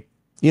say,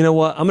 you know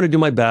what? I'm going to do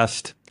my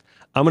best.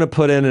 I'm going to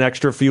put in an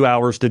extra few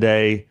hours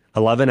today,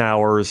 11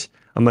 hours.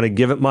 I'm going to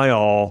give it my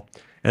all.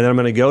 And then I'm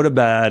going to go to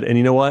bed. And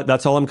you know what?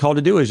 That's all I'm called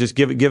to do is just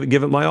give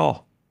it my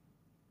all.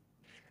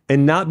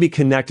 And not be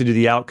connected to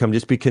the outcome.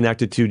 Just be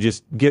connected to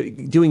just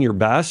doing your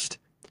best.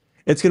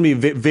 It's going to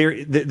be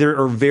there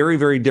are very,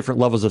 very different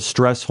levels of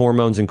stress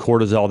hormones and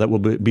cortisol that will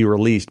be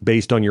released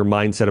based on your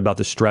mindset about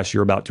the stress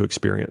you're about to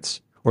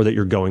experience or that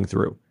you're going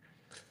through.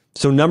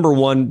 So number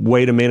 1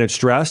 way to manage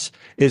stress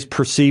is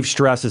perceive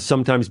stress as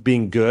sometimes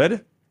being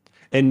good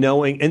and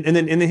knowing, and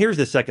then here's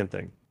the second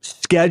thing.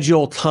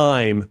 Schedule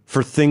time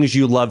for things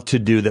you love to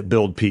do that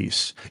build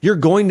peace. You're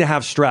going to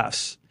have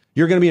stress.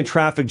 You're going to be in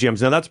traffic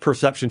jams. Now that's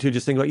perception too.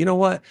 Just think about, you know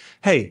what?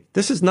 Hey,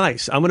 this is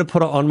nice. I'm going to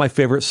put on my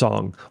favorite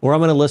song, or I'm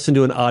going to listen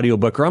to an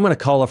audiobook, or I'm going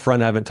to call a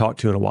friend I haven't talked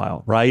to in a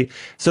while, right?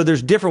 So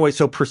there's different ways.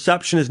 So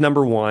perception is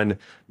number 1.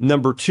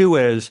 Number 2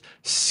 is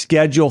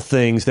schedule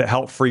things that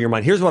help free your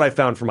mind. Here's what I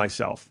found for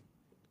myself.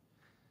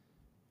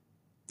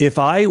 If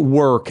I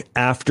work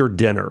after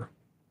dinner,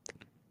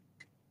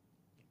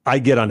 I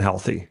get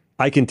unhealthy.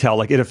 I can tell,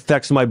 like, it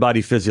affects my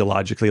body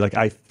physiologically. Like,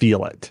 I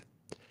feel it.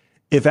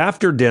 If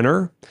after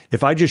dinner,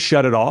 if I just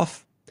shut it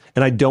off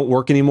and I don't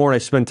work anymore and I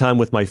spend time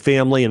with my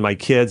family and my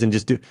kids and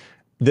just do,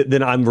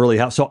 then I'm really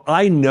healthy. So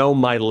I know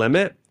my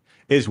limit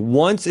is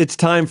once it's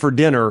time for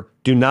dinner,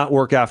 do not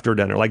work after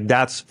dinner. Like,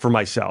 that's for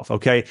myself,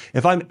 okay?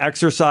 If I'm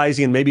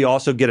exercising and maybe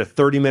also get a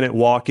 30-minute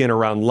walk in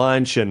around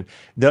lunch and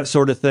that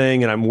sort of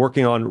thing, and I'm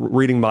working on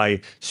reading my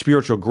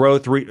spiritual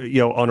growth,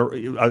 on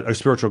a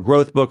spiritual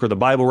growth book or the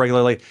Bible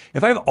regularly,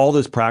 if I have all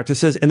those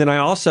practices, and then I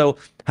also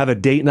have a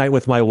date night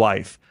with my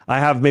wife, I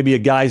have maybe a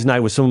guy's night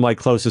with some of my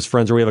closest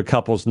friends, or we have a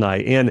couple's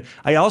night, and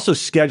I also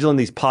schedule in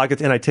these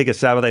pockets, and I take a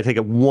Sabbath, I take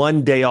a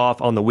 1 day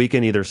off on the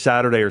weekend, either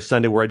Saturday or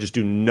Sunday, where I just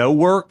do no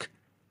work.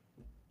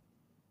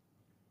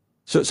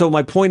 So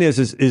my point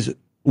is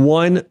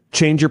 1,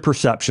 change your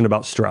perception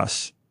about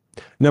stress.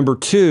 Number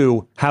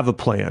 2, have a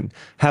plan.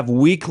 Have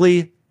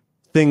weekly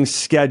things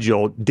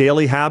scheduled,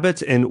 daily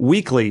habits and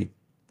weekly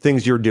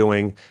things you're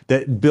doing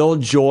that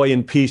build joy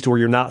and peace to where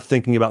you're not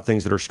thinking about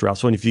things that are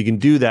stressful. And if you can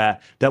do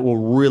that, that will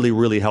really,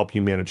 really help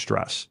you manage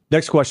stress.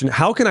 Next question,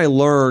 how can I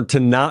learn to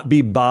not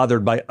be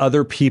bothered by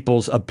other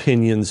people's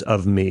opinions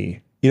of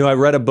me? You know, I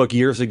read a book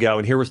years ago,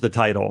 and here was the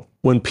title,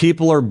 When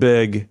People Are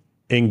Big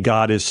and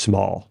God is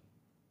Small.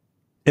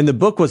 And the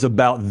book was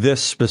about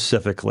this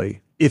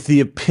specifically. If the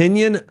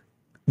opinion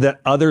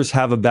that others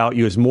have about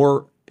you is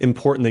more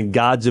important than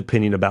God's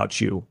opinion about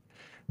you,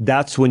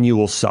 that's when you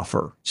will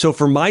suffer. So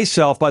for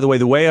myself, by the way,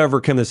 the way I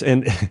overcome this,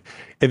 and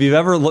if you've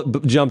ever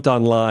jumped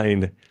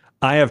online,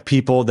 I have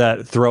people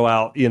that throw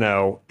out,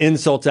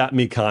 insults at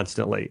me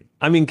constantly.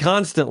 I mean,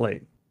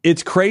 constantly.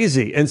 It's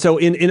crazy. And so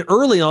in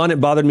early on, it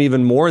bothered me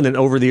even more. And then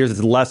over the years,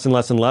 it's less and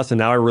less and less. And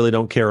now I really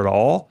don't care at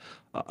all.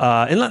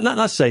 And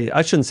not say,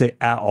 I shouldn't say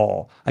at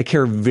all. I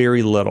care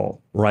very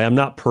little, right? I'm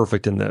not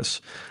perfect in this.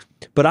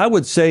 But I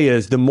would say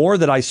is the more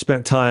that I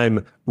spent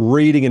time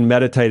reading and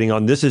meditating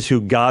on this is who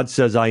God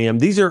says I am.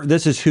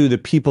 This is who the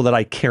people that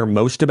I care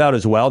most about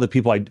as well, the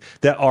people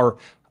that are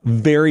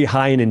very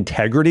high in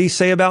integrity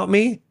say about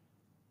me,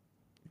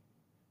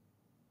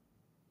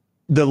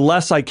 the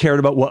less I cared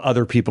about what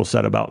other people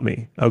said about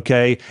me,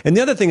 okay? And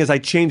the other thing is I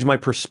changed my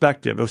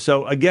perspective.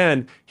 So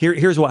again,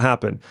 here's what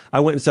happened. I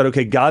went and said,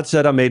 okay, God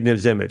said I'm made in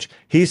his image.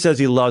 He says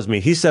he loves me.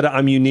 He said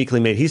I'm uniquely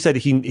made. He said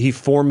he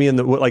formed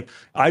me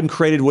I'm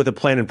created with a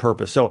plan and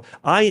purpose. So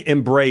I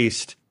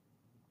embraced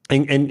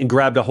and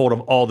grabbed a hold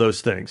of all those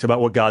things about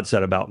what God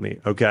said about me,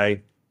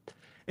 okay?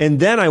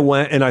 And then I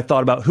went and I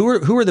thought about who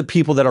are the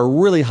people that are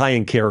really high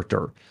in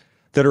character,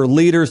 that are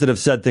leaders that have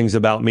said things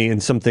about me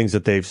and some things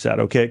that they've said.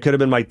 Okay. It could have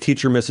been my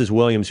teacher, Mrs.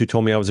 Williams, who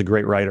told me I was a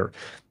great writer.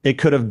 It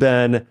could have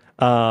been,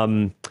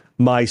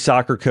 my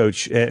soccer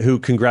coach who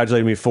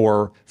congratulated me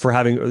for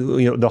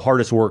having, the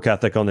hardest work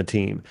ethic on the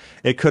team.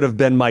 It could have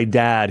been my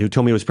dad who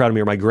told me he was proud of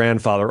me, or my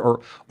grandfather,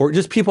 or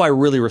just people I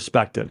really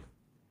respected.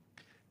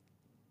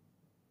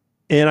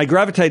 And I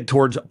gravitated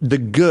towards the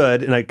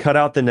good and I cut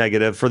out the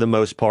negative for the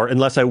most part,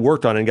 unless I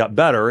worked on it and got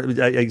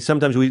better.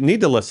 Sometimes we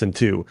need to listen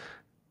to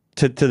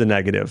the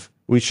negative.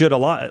 We should a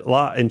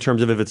lot in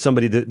terms of if it's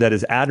somebody that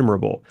is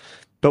admirable.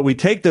 But we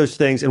take those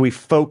things and we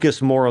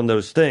focus more on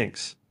those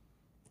things.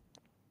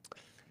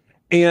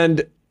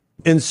 And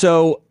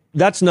so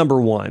that's number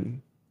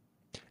one.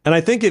 And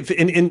I think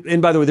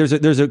and by the way,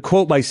 there's a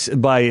quote by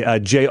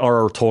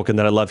J.R.R. Tolkien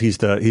that I love. He's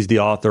the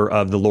author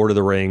of The Lord of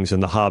the Rings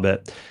and The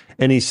Hobbit.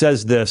 And he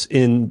says this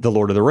in The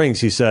Lord of the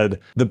Rings. He said,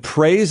 "The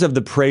praise of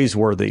the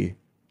praiseworthy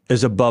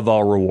is above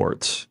all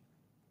rewards."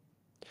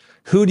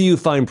 Who do you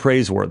find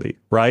praiseworthy,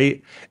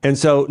 right? And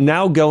so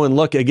now go and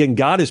look again.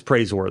 God is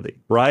praiseworthy,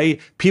 right?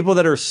 People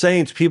that are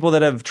saints, people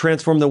that have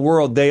transformed the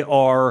world, they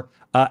are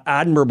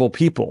admirable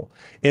people.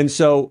 And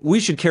so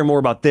we should care more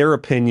about their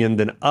opinion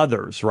than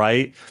others,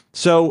 right?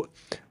 So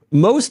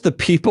most the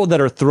people that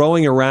are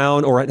throwing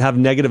around or have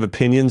negative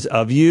opinions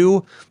of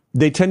you,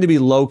 they tend to be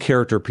low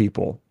character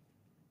people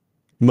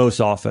most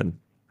often.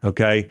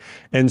 Okay.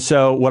 And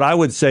so what I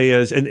would say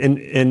is,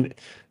 and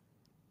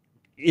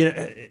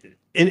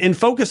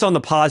focus on the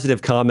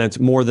positive comments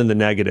more than the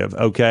negative,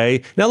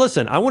 okay? Now,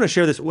 listen, I want to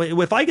share this.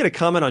 If I get a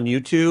comment on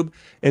YouTube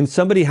and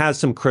somebody has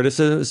some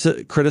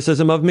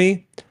criticism of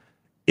me,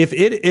 if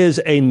it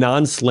is a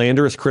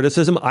non-slanderous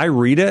criticism, I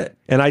read it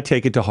and I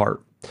take it to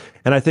heart.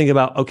 And I think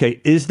about,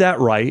 okay, is that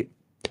right?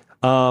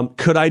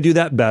 Could I do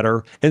that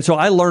better? And so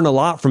I learn a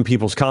lot from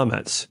people's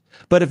comments.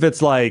 But if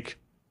it's like,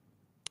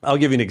 I'll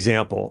give you an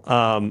example.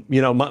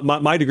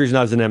 My degree is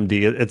not as an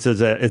MD. It's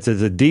as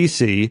a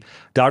DC,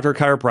 doctor of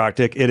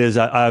chiropractic.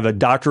 I have a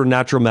doctor of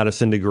natural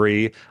medicine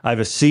degree. I have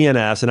a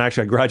CNS, and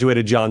actually I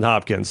graduated Johns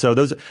Hopkins. So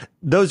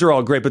those are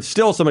all great. But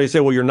still, somebody say,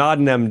 well, you're not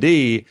an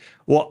MD.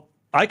 Well,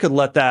 I could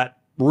let that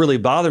really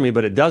bother me,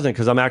 but it doesn't,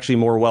 because I'm actually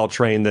more well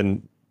trained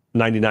than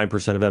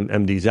 99% of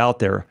MDs out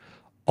there.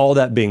 All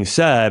that being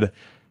said,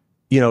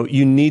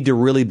 you need to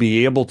really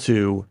be able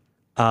to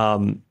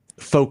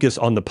focus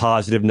on the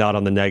positive, not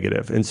on the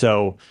negative. And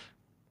so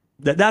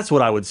that's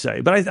what I would say.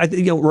 But I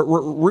think,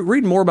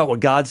 read more about what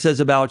God says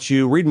about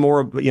you. Read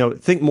more,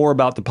 think more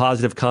about the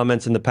positive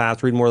comments in the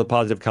past. Read more of the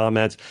positive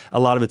comments. A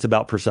lot of it's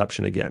about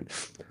perception again.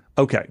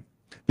 Okay.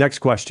 Next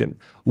question.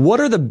 What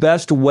are the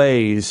best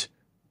ways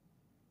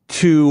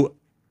to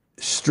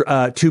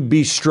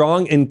be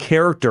strong in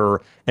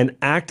character and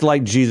act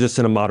like Jesus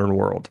in a modern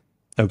world?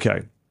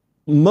 Okay.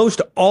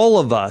 Most all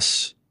of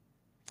us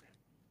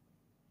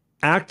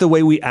act the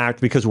way we act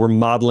because we're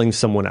modeling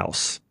someone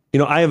else.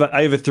 I have a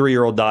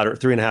 3-year-old daughter,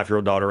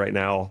 3.5-year-old daughter right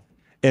now.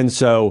 And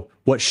so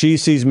what she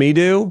sees me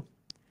do,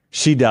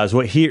 she does.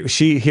 What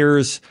she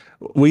hears,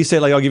 we say,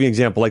 like, I'll give you an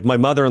example. Like my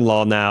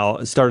mother-in-law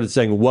now started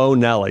saying, "Whoa,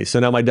 Nelly." So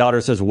now my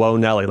daughter says, "Whoa,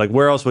 Nelly." Like,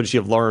 where else would she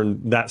have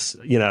learned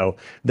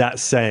that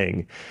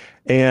saying?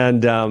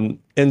 And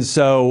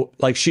so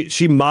like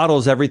she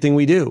models everything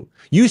we do.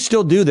 You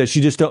still do this.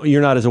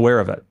 You're not as aware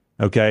of it.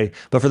 Okay.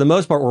 But for the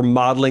most part, we're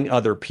modeling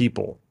other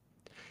people.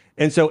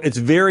 And so it's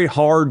very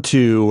hard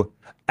to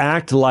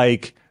act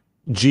like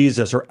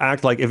Jesus, or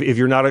act like, if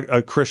you're not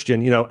a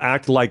Christian,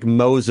 act like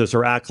Moses,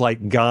 or act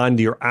like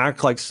Gandhi, or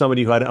act like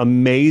somebody who had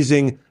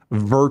amazing,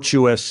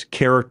 virtuous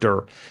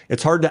character.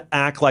 It's hard to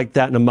act like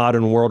that in a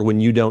modern world when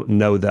you don't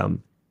know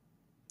them.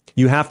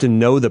 You have to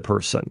know the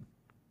person.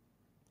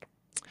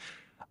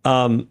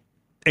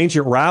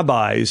 Ancient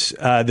rabbis,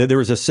 there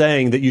was a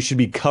saying that you should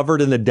be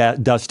covered in the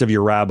dust of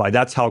your rabbi.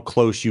 That's how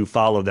close you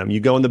follow them.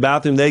 You go in the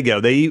bathroom, they go.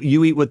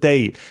 You eat what they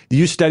eat.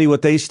 You study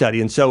what they study.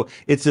 And so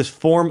it's this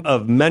form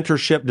of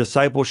mentorship,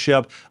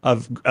 discipleship,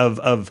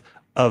 of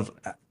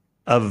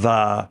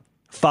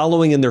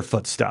following in their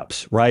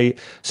footsteps, right?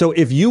 So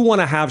if you want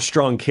to have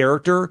strong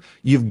character,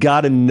 you've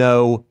got to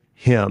know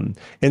him.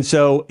 And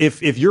so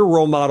if your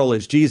role model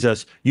is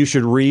Jesus, you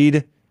should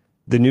read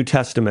the New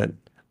Testament,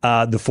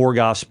 the four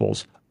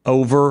Gospels,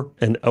 over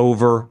and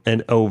over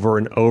and over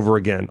and over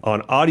again.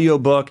 On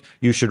audiobook,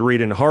 you should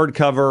read in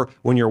hardcover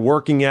when you're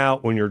working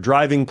out, when you're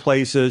driving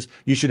places.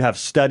 You should have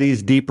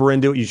studies deeper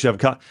into it. You should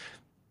have,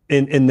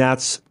 and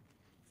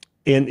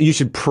you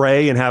should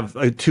pray and have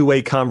a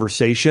two-way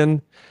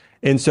conversation.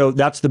 And so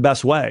that's the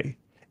best way.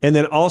 And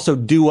then also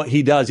do what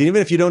he does. And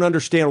even if you don't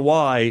understand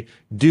why,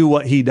 do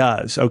what he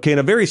does. Okay.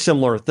 And a very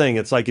similar thing.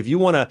 It's like, if you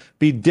want to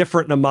be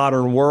different in a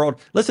modern world,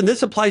 listen,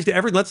 this applies to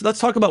everything. Let's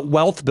talk about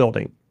wealth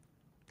building.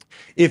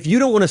 If you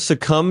don't want to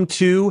succumb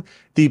to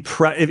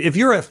if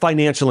you're a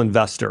financial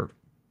investor,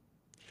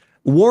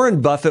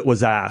 Warren Buffett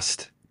was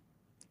asked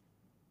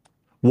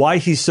why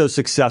he's so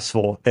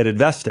successful at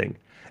investing.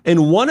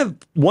 And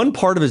one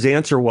part of his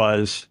answer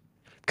was,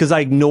 because I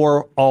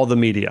ignore all the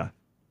media.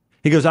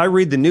 He goes, I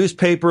read the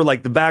newspaper,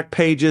 like the back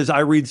pages. I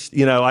read,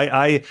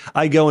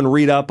 I go and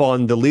read up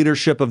on the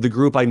leadership of the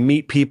group. I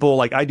meet people,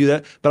 like I do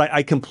that, but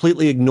I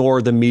completely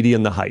ignore the media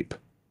and the hype.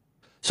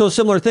 So a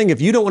similar thing,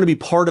 if you don't want to be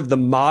part of the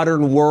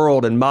modern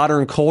world and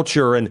modern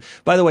culture, and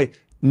by the way,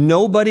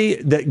 nobody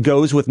that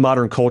goes with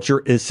modern culture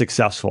is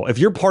successful. If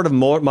you're part of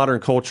modern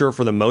culture,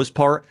 for the most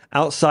part,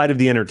 outside of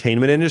the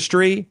entertainment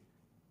industry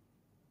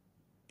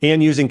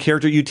and using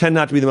character, you tend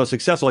not to be the most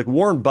successful. Like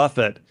Warren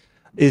Buffett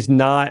is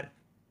not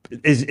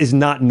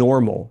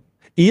normal.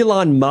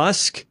 Elon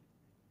Musk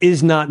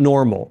is not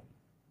normal.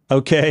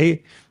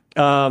 Okay.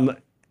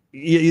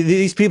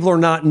 These people are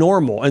not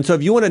normal. And so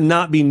if you want to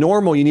not be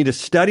normal, you need to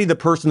study the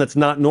person that's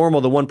not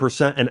normal, the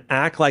 1%, and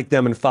act like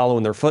them and follow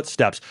in their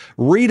footsteps.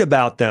 Read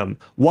about them,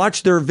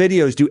 watch their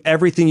videos, do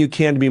everything you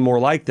can to be more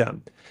like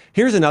them.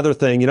 Here's another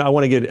thing, I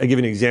want to give you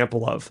an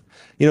example of,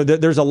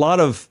 there's a lot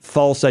of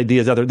false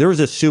ideas out there. There was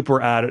a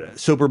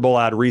Super Bowl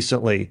ad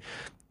recently,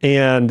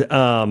 and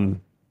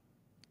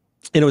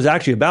it was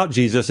actually about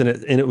Jesus, and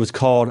it was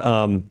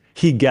called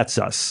He Gets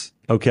Us,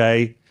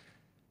 okay?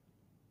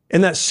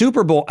 And that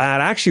Super Bowl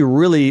ad actually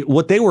really,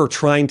 what they were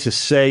trying to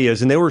say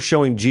is, and they were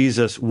showing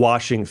Jesus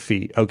washing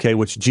feet, okay,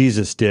 which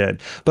Jesus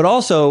did. But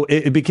also,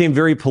 it became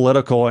very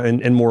political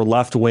and more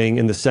left-wing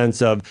in the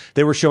sense of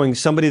they were showing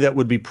somebody that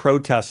would be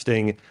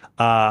protesting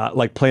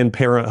like Planned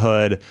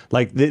Parenthood,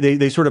 like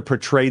they sort of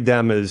portrayed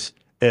them as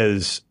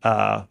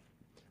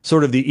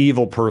sort of the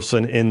evil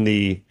person in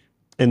the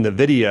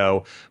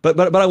video.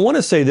 But I want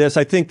to say this,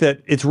 I think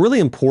that it's really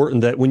important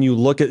that when you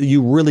look at,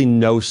 you really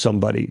know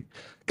somebody.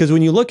 Because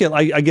when you look at,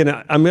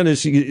 again, I'm going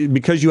to,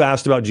 because you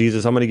asked about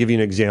Jesus, I'm going to give you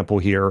an example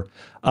here.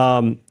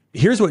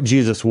 Here's what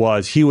Jesus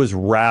was. He was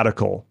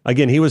radical.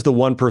 Again, he was the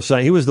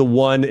 1%. He was the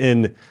one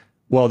the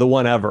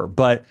one ever,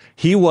 but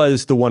he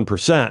was the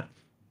 1%.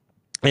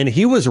 And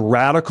he was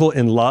radical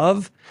in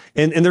love.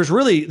 And there's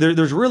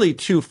really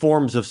two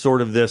forms of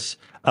sort of this,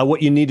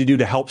 what you need to do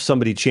to help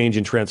somebody change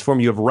and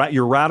transform.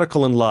 You're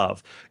radical in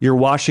love. You're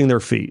washing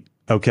their feet.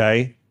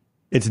 Okay.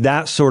 It's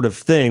that sort of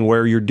thing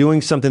where you're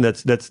doing something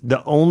that's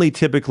the only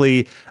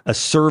typically a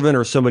servant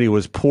or somebody who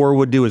was poor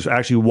would do, is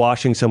actually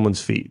washing someone's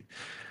feet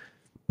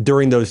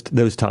during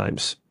those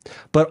times.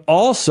 But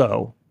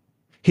also,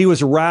 he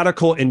was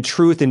radical in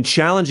truth and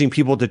challenging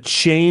people to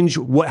change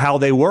how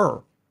they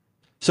were.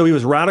 So he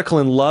was radical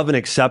in love and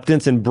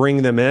acceptance and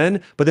bring them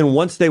in. But then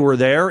once they were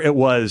there, it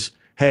was,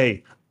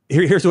 hey,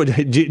 here's what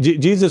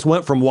Jesus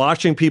went from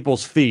washing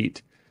people's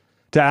feet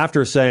to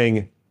after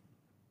saying,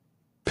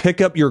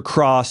 pick up your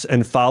cross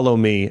and follow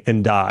me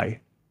and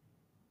die.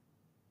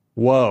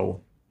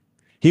 Whoa.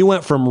 He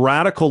went from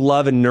radical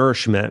love and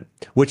nourishment,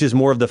 which is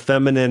more of the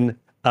feminine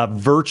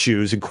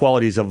virtues and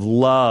qualities of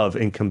love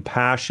and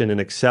compassion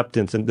and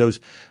acceptance, and those,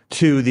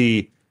 to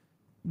the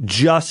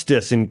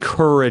justice and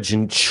courage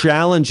and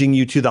challenging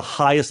you to the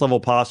highest level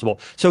possible.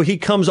 So he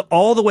comes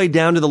all the way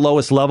down to the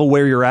lowest level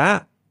where you're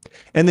at,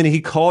 and then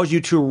he calls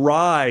you to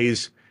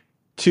rise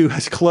to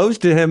as close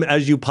to him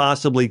as you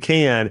possibly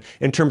can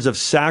in terms of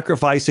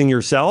sacrificing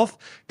yourself,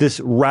 this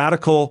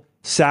radical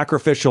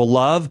sacrificial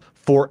love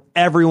for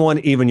everyone,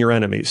 even your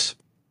enemies.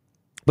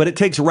 But it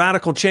takes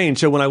radical change.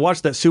 So when I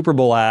watched that Super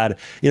Bowl ad,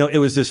 it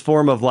was this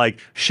form of like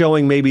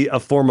showing maybe a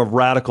form of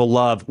radical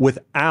love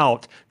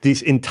without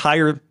this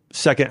entire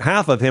second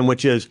half of him,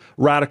 which is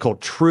radical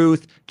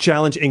truth,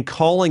 challenge, and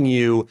calling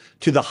you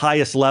to the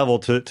highest level,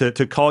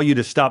 to call you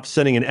to stop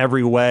sinning in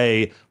every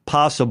way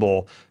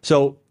possible.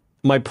 So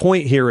my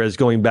point here is,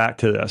 going back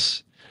to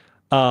this,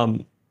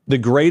 the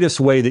greatest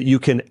way that you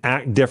can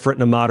act different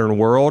in a modern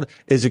world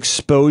is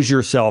expose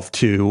yourself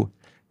to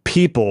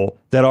people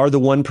that are the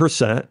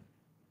 1%,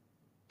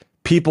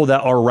 people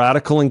that are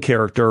radical in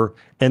character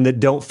and that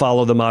don't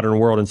follow the modern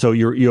world. And so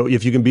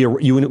if you can be,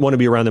 you want to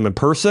be around them in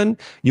person,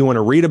 you want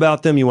to read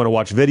about them, you want to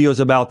watch videos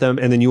about them,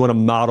 and then you want to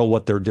model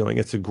what they're doing.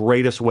 It's the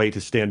greatest way to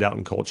stand out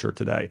in culture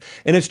today.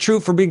 And it's true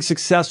for being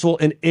successful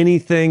in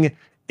anything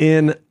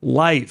in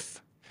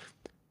life.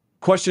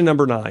 Question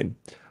number 9.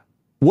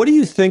 What do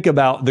you think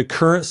about the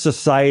current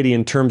society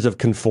in terms of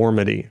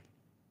conformity?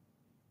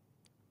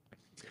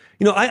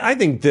 I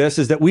think this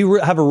is that we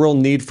have a real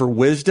need for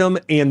wisdom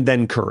and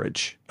then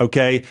courage.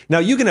 Okay. Now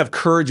you can have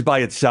courage by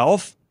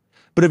itself,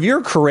 but if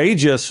you're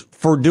courageous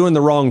for doing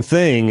the wrong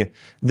thing,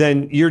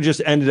 then you're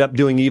just ended up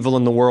doing evil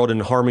in the world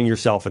and harming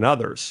yourself and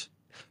others.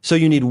 So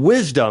you need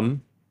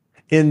wisdom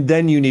and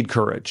then you need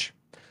courage.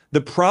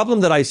 The problem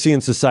that I see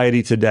in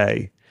society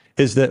today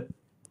is that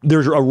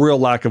there's a real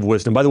lack of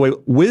wisdom. By the way,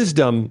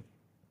 wisdom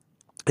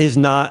is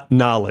not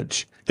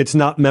knowledge. It's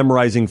not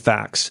memorizing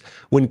facts.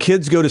 When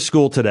kids go to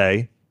school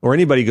today, or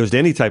anybody goes to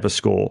any type of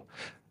school,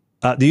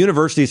 the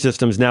university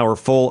systems now are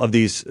full of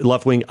these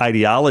left-wing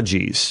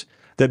ideologies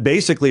that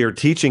basically are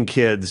teaching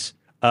kids,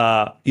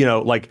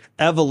 like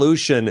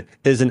evolution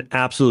is an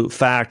absolute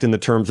fact in the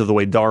terms of the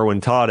way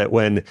Darwin taught it,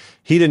 when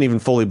he didn't even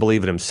fully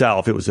believe it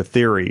himself. It was a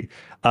theory.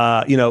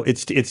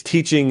 It's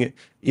teaching,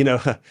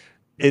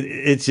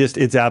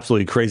 it's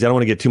absolutely crazy. I don't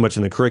want to get too much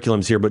in the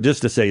curriculums here, but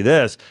just to say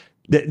this,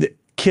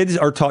 kids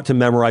are taught to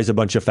memorize a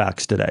bunch of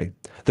facts today.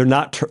 They're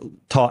not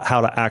taught how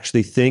to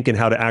actually think and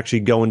how to actually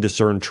go and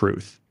discern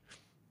truth.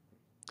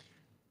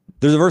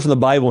 There's a verse in the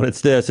Bible, and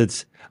it's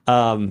this.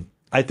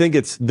 I think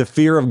it's the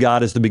fear of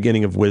God is the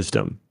beginning of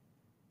wisdom.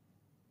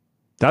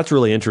 That's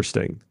really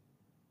interesting.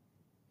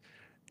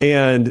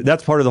 And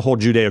that's part of the whole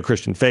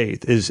Judeo-Christian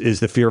faith is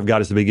the fear of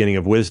God is the beginning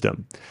of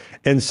wisdom.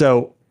 And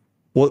so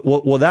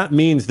well, that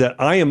means that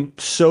I am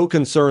so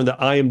concerned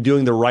that I am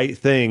doing the right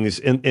things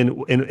and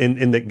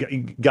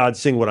that God's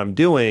seeing what I'm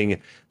doing,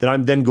 that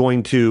I'm then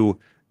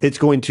it's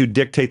going to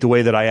dictate the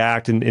way that I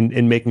act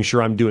and making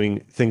sure I'm doing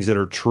things that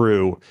are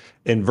true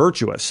and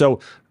virtuous. So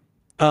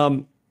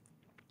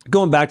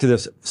going back to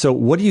this, so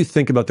what do you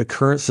think about the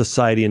current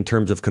society in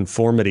terms of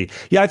conformity?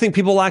 Yeah, I think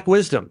people lack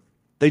wisdom.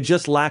 They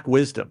just lack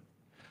wisdom.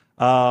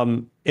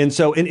 And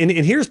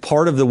here's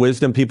part of the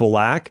wisdom people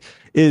lack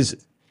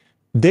is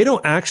they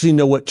don't actually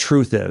know what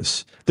truth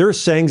is. There are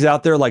sayings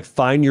out there like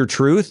find your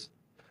truth.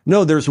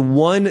 No, there's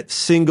one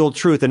single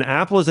truth. An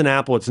apple is an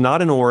apple. It's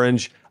not an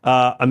orange.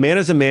 A man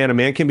is a man. A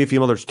man can be a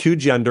female. There's two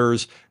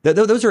genders.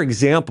 Those are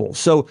examples.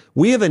 So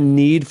we have a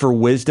need for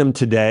wisdom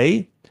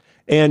today.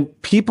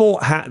 And people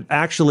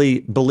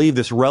actually believe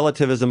this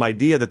relativism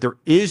idea that there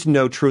is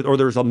no truth or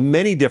there's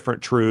many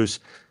different truths.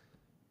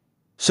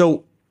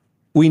 So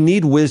we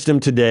need wisdom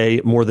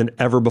today more than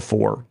ever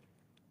before.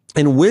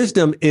 And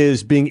wisdom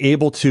is being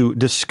able to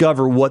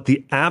discover what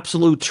the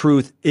absolute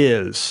truth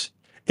is,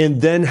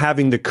 and then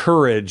having the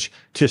courage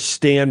to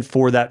stand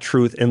for that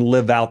truth and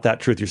live out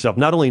that truth yourself.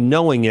 Not only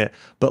knowing it,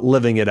 but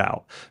living it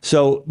out.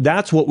 So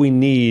that's what we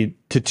need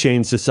to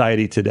change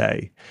society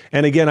today.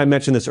 And again, I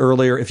mentioned this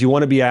earlier. If you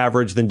want to be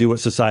average, then do what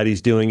society's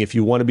doing. If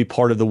you want to be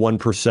part of the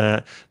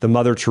 1%, the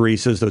Mother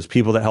Teresas, those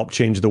people that help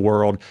change the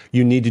world,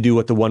 you need to do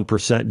what the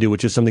 1% do,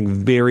 which is something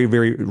very,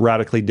 very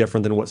radically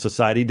different than what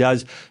society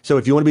does. So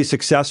if you want to be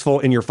successful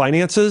in your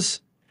finances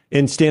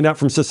and stand out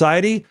from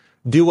society,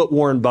 do what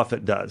Warren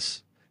Buffett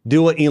does.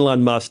 Do what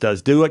Elon Musk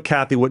does. Do what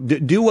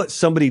do what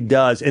somebody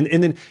does. And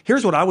then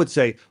here's what I would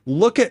say.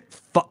 Look at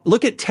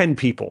 10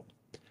 people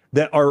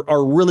that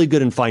are really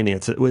good in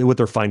finance with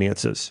their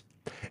finances.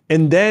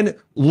 And then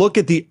look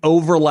at the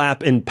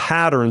overlap and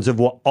patterns of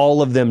what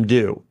all of them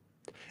do.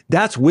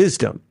 That's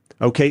wisdom,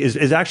 okay,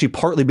 is actually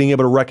partly being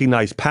able to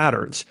recognize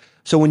patterns.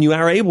 So when you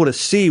are able to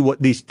see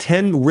what these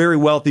 10 very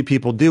wealthy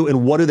people do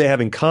and what do they have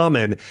in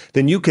common,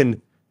 then you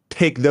can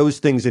take those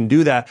things and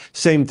do that.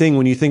 Same thing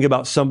when you think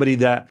about somebody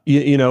that,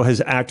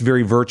 has acted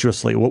very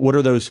virtuously. What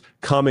are those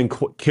common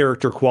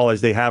character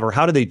qualities they have, or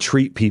how do they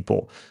treat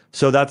people?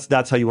 So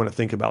that's how you want to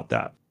think about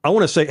that. I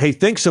want to say, hey,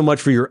 thanks so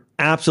much for your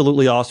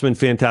absolutely awesome and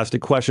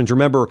fantastic questions.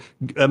 Remember,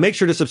 make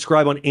sure to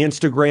subscribe on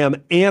Instagram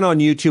and on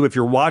YouTube if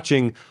you're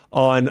watching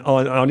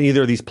on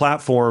either of these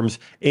platforms.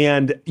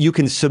 And you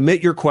can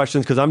submit your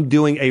questions because I'm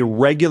doing a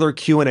regular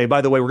Q&A.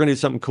 By the way, we're going to do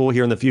something cool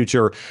here in the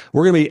future.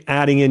 We're going to be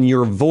adding in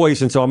your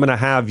voice. And so I'm going to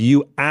have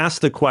you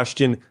ask the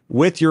question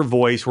with your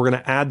voice. We're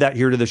going to add that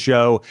here to the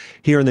show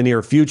here in the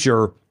near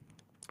future.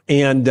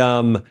 And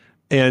I'm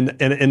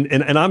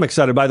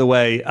excited. By the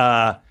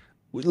way,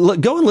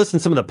 Go and listen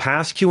to some of the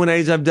past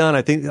Q&As I've done.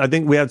 I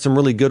think we had some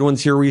really good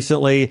ones here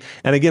recently.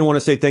 And again, want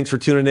to say thanks for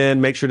tuning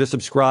in. Make sure to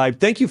subscribe.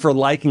 Thank you for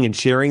liking and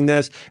sharing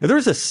this. If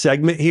there's a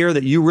segment here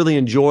that you really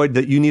enjoyed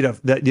that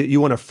that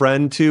you want a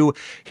friend to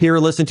hear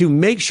or listen to,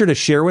 make sure to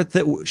share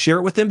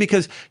it with them,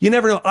 because you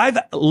never know. I've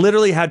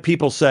literally had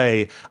people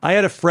say, I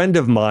had a friend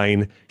of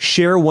mine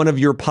share one of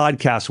your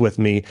podcasts with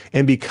me,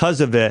 and because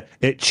of it,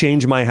 it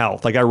changed my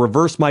health. Like I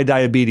reversed my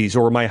diabetes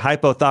or my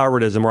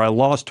hypothyroidism, or I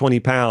lost 20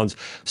 pounds.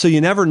 So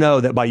you never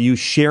know that by you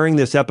sharing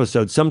this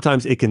episode,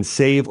 sometimes it can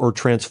save or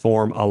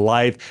transform a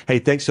life. Hey,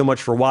 thanks so much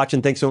for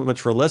watching. Thanks so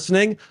much for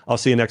listening. I'll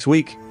see you next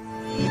week.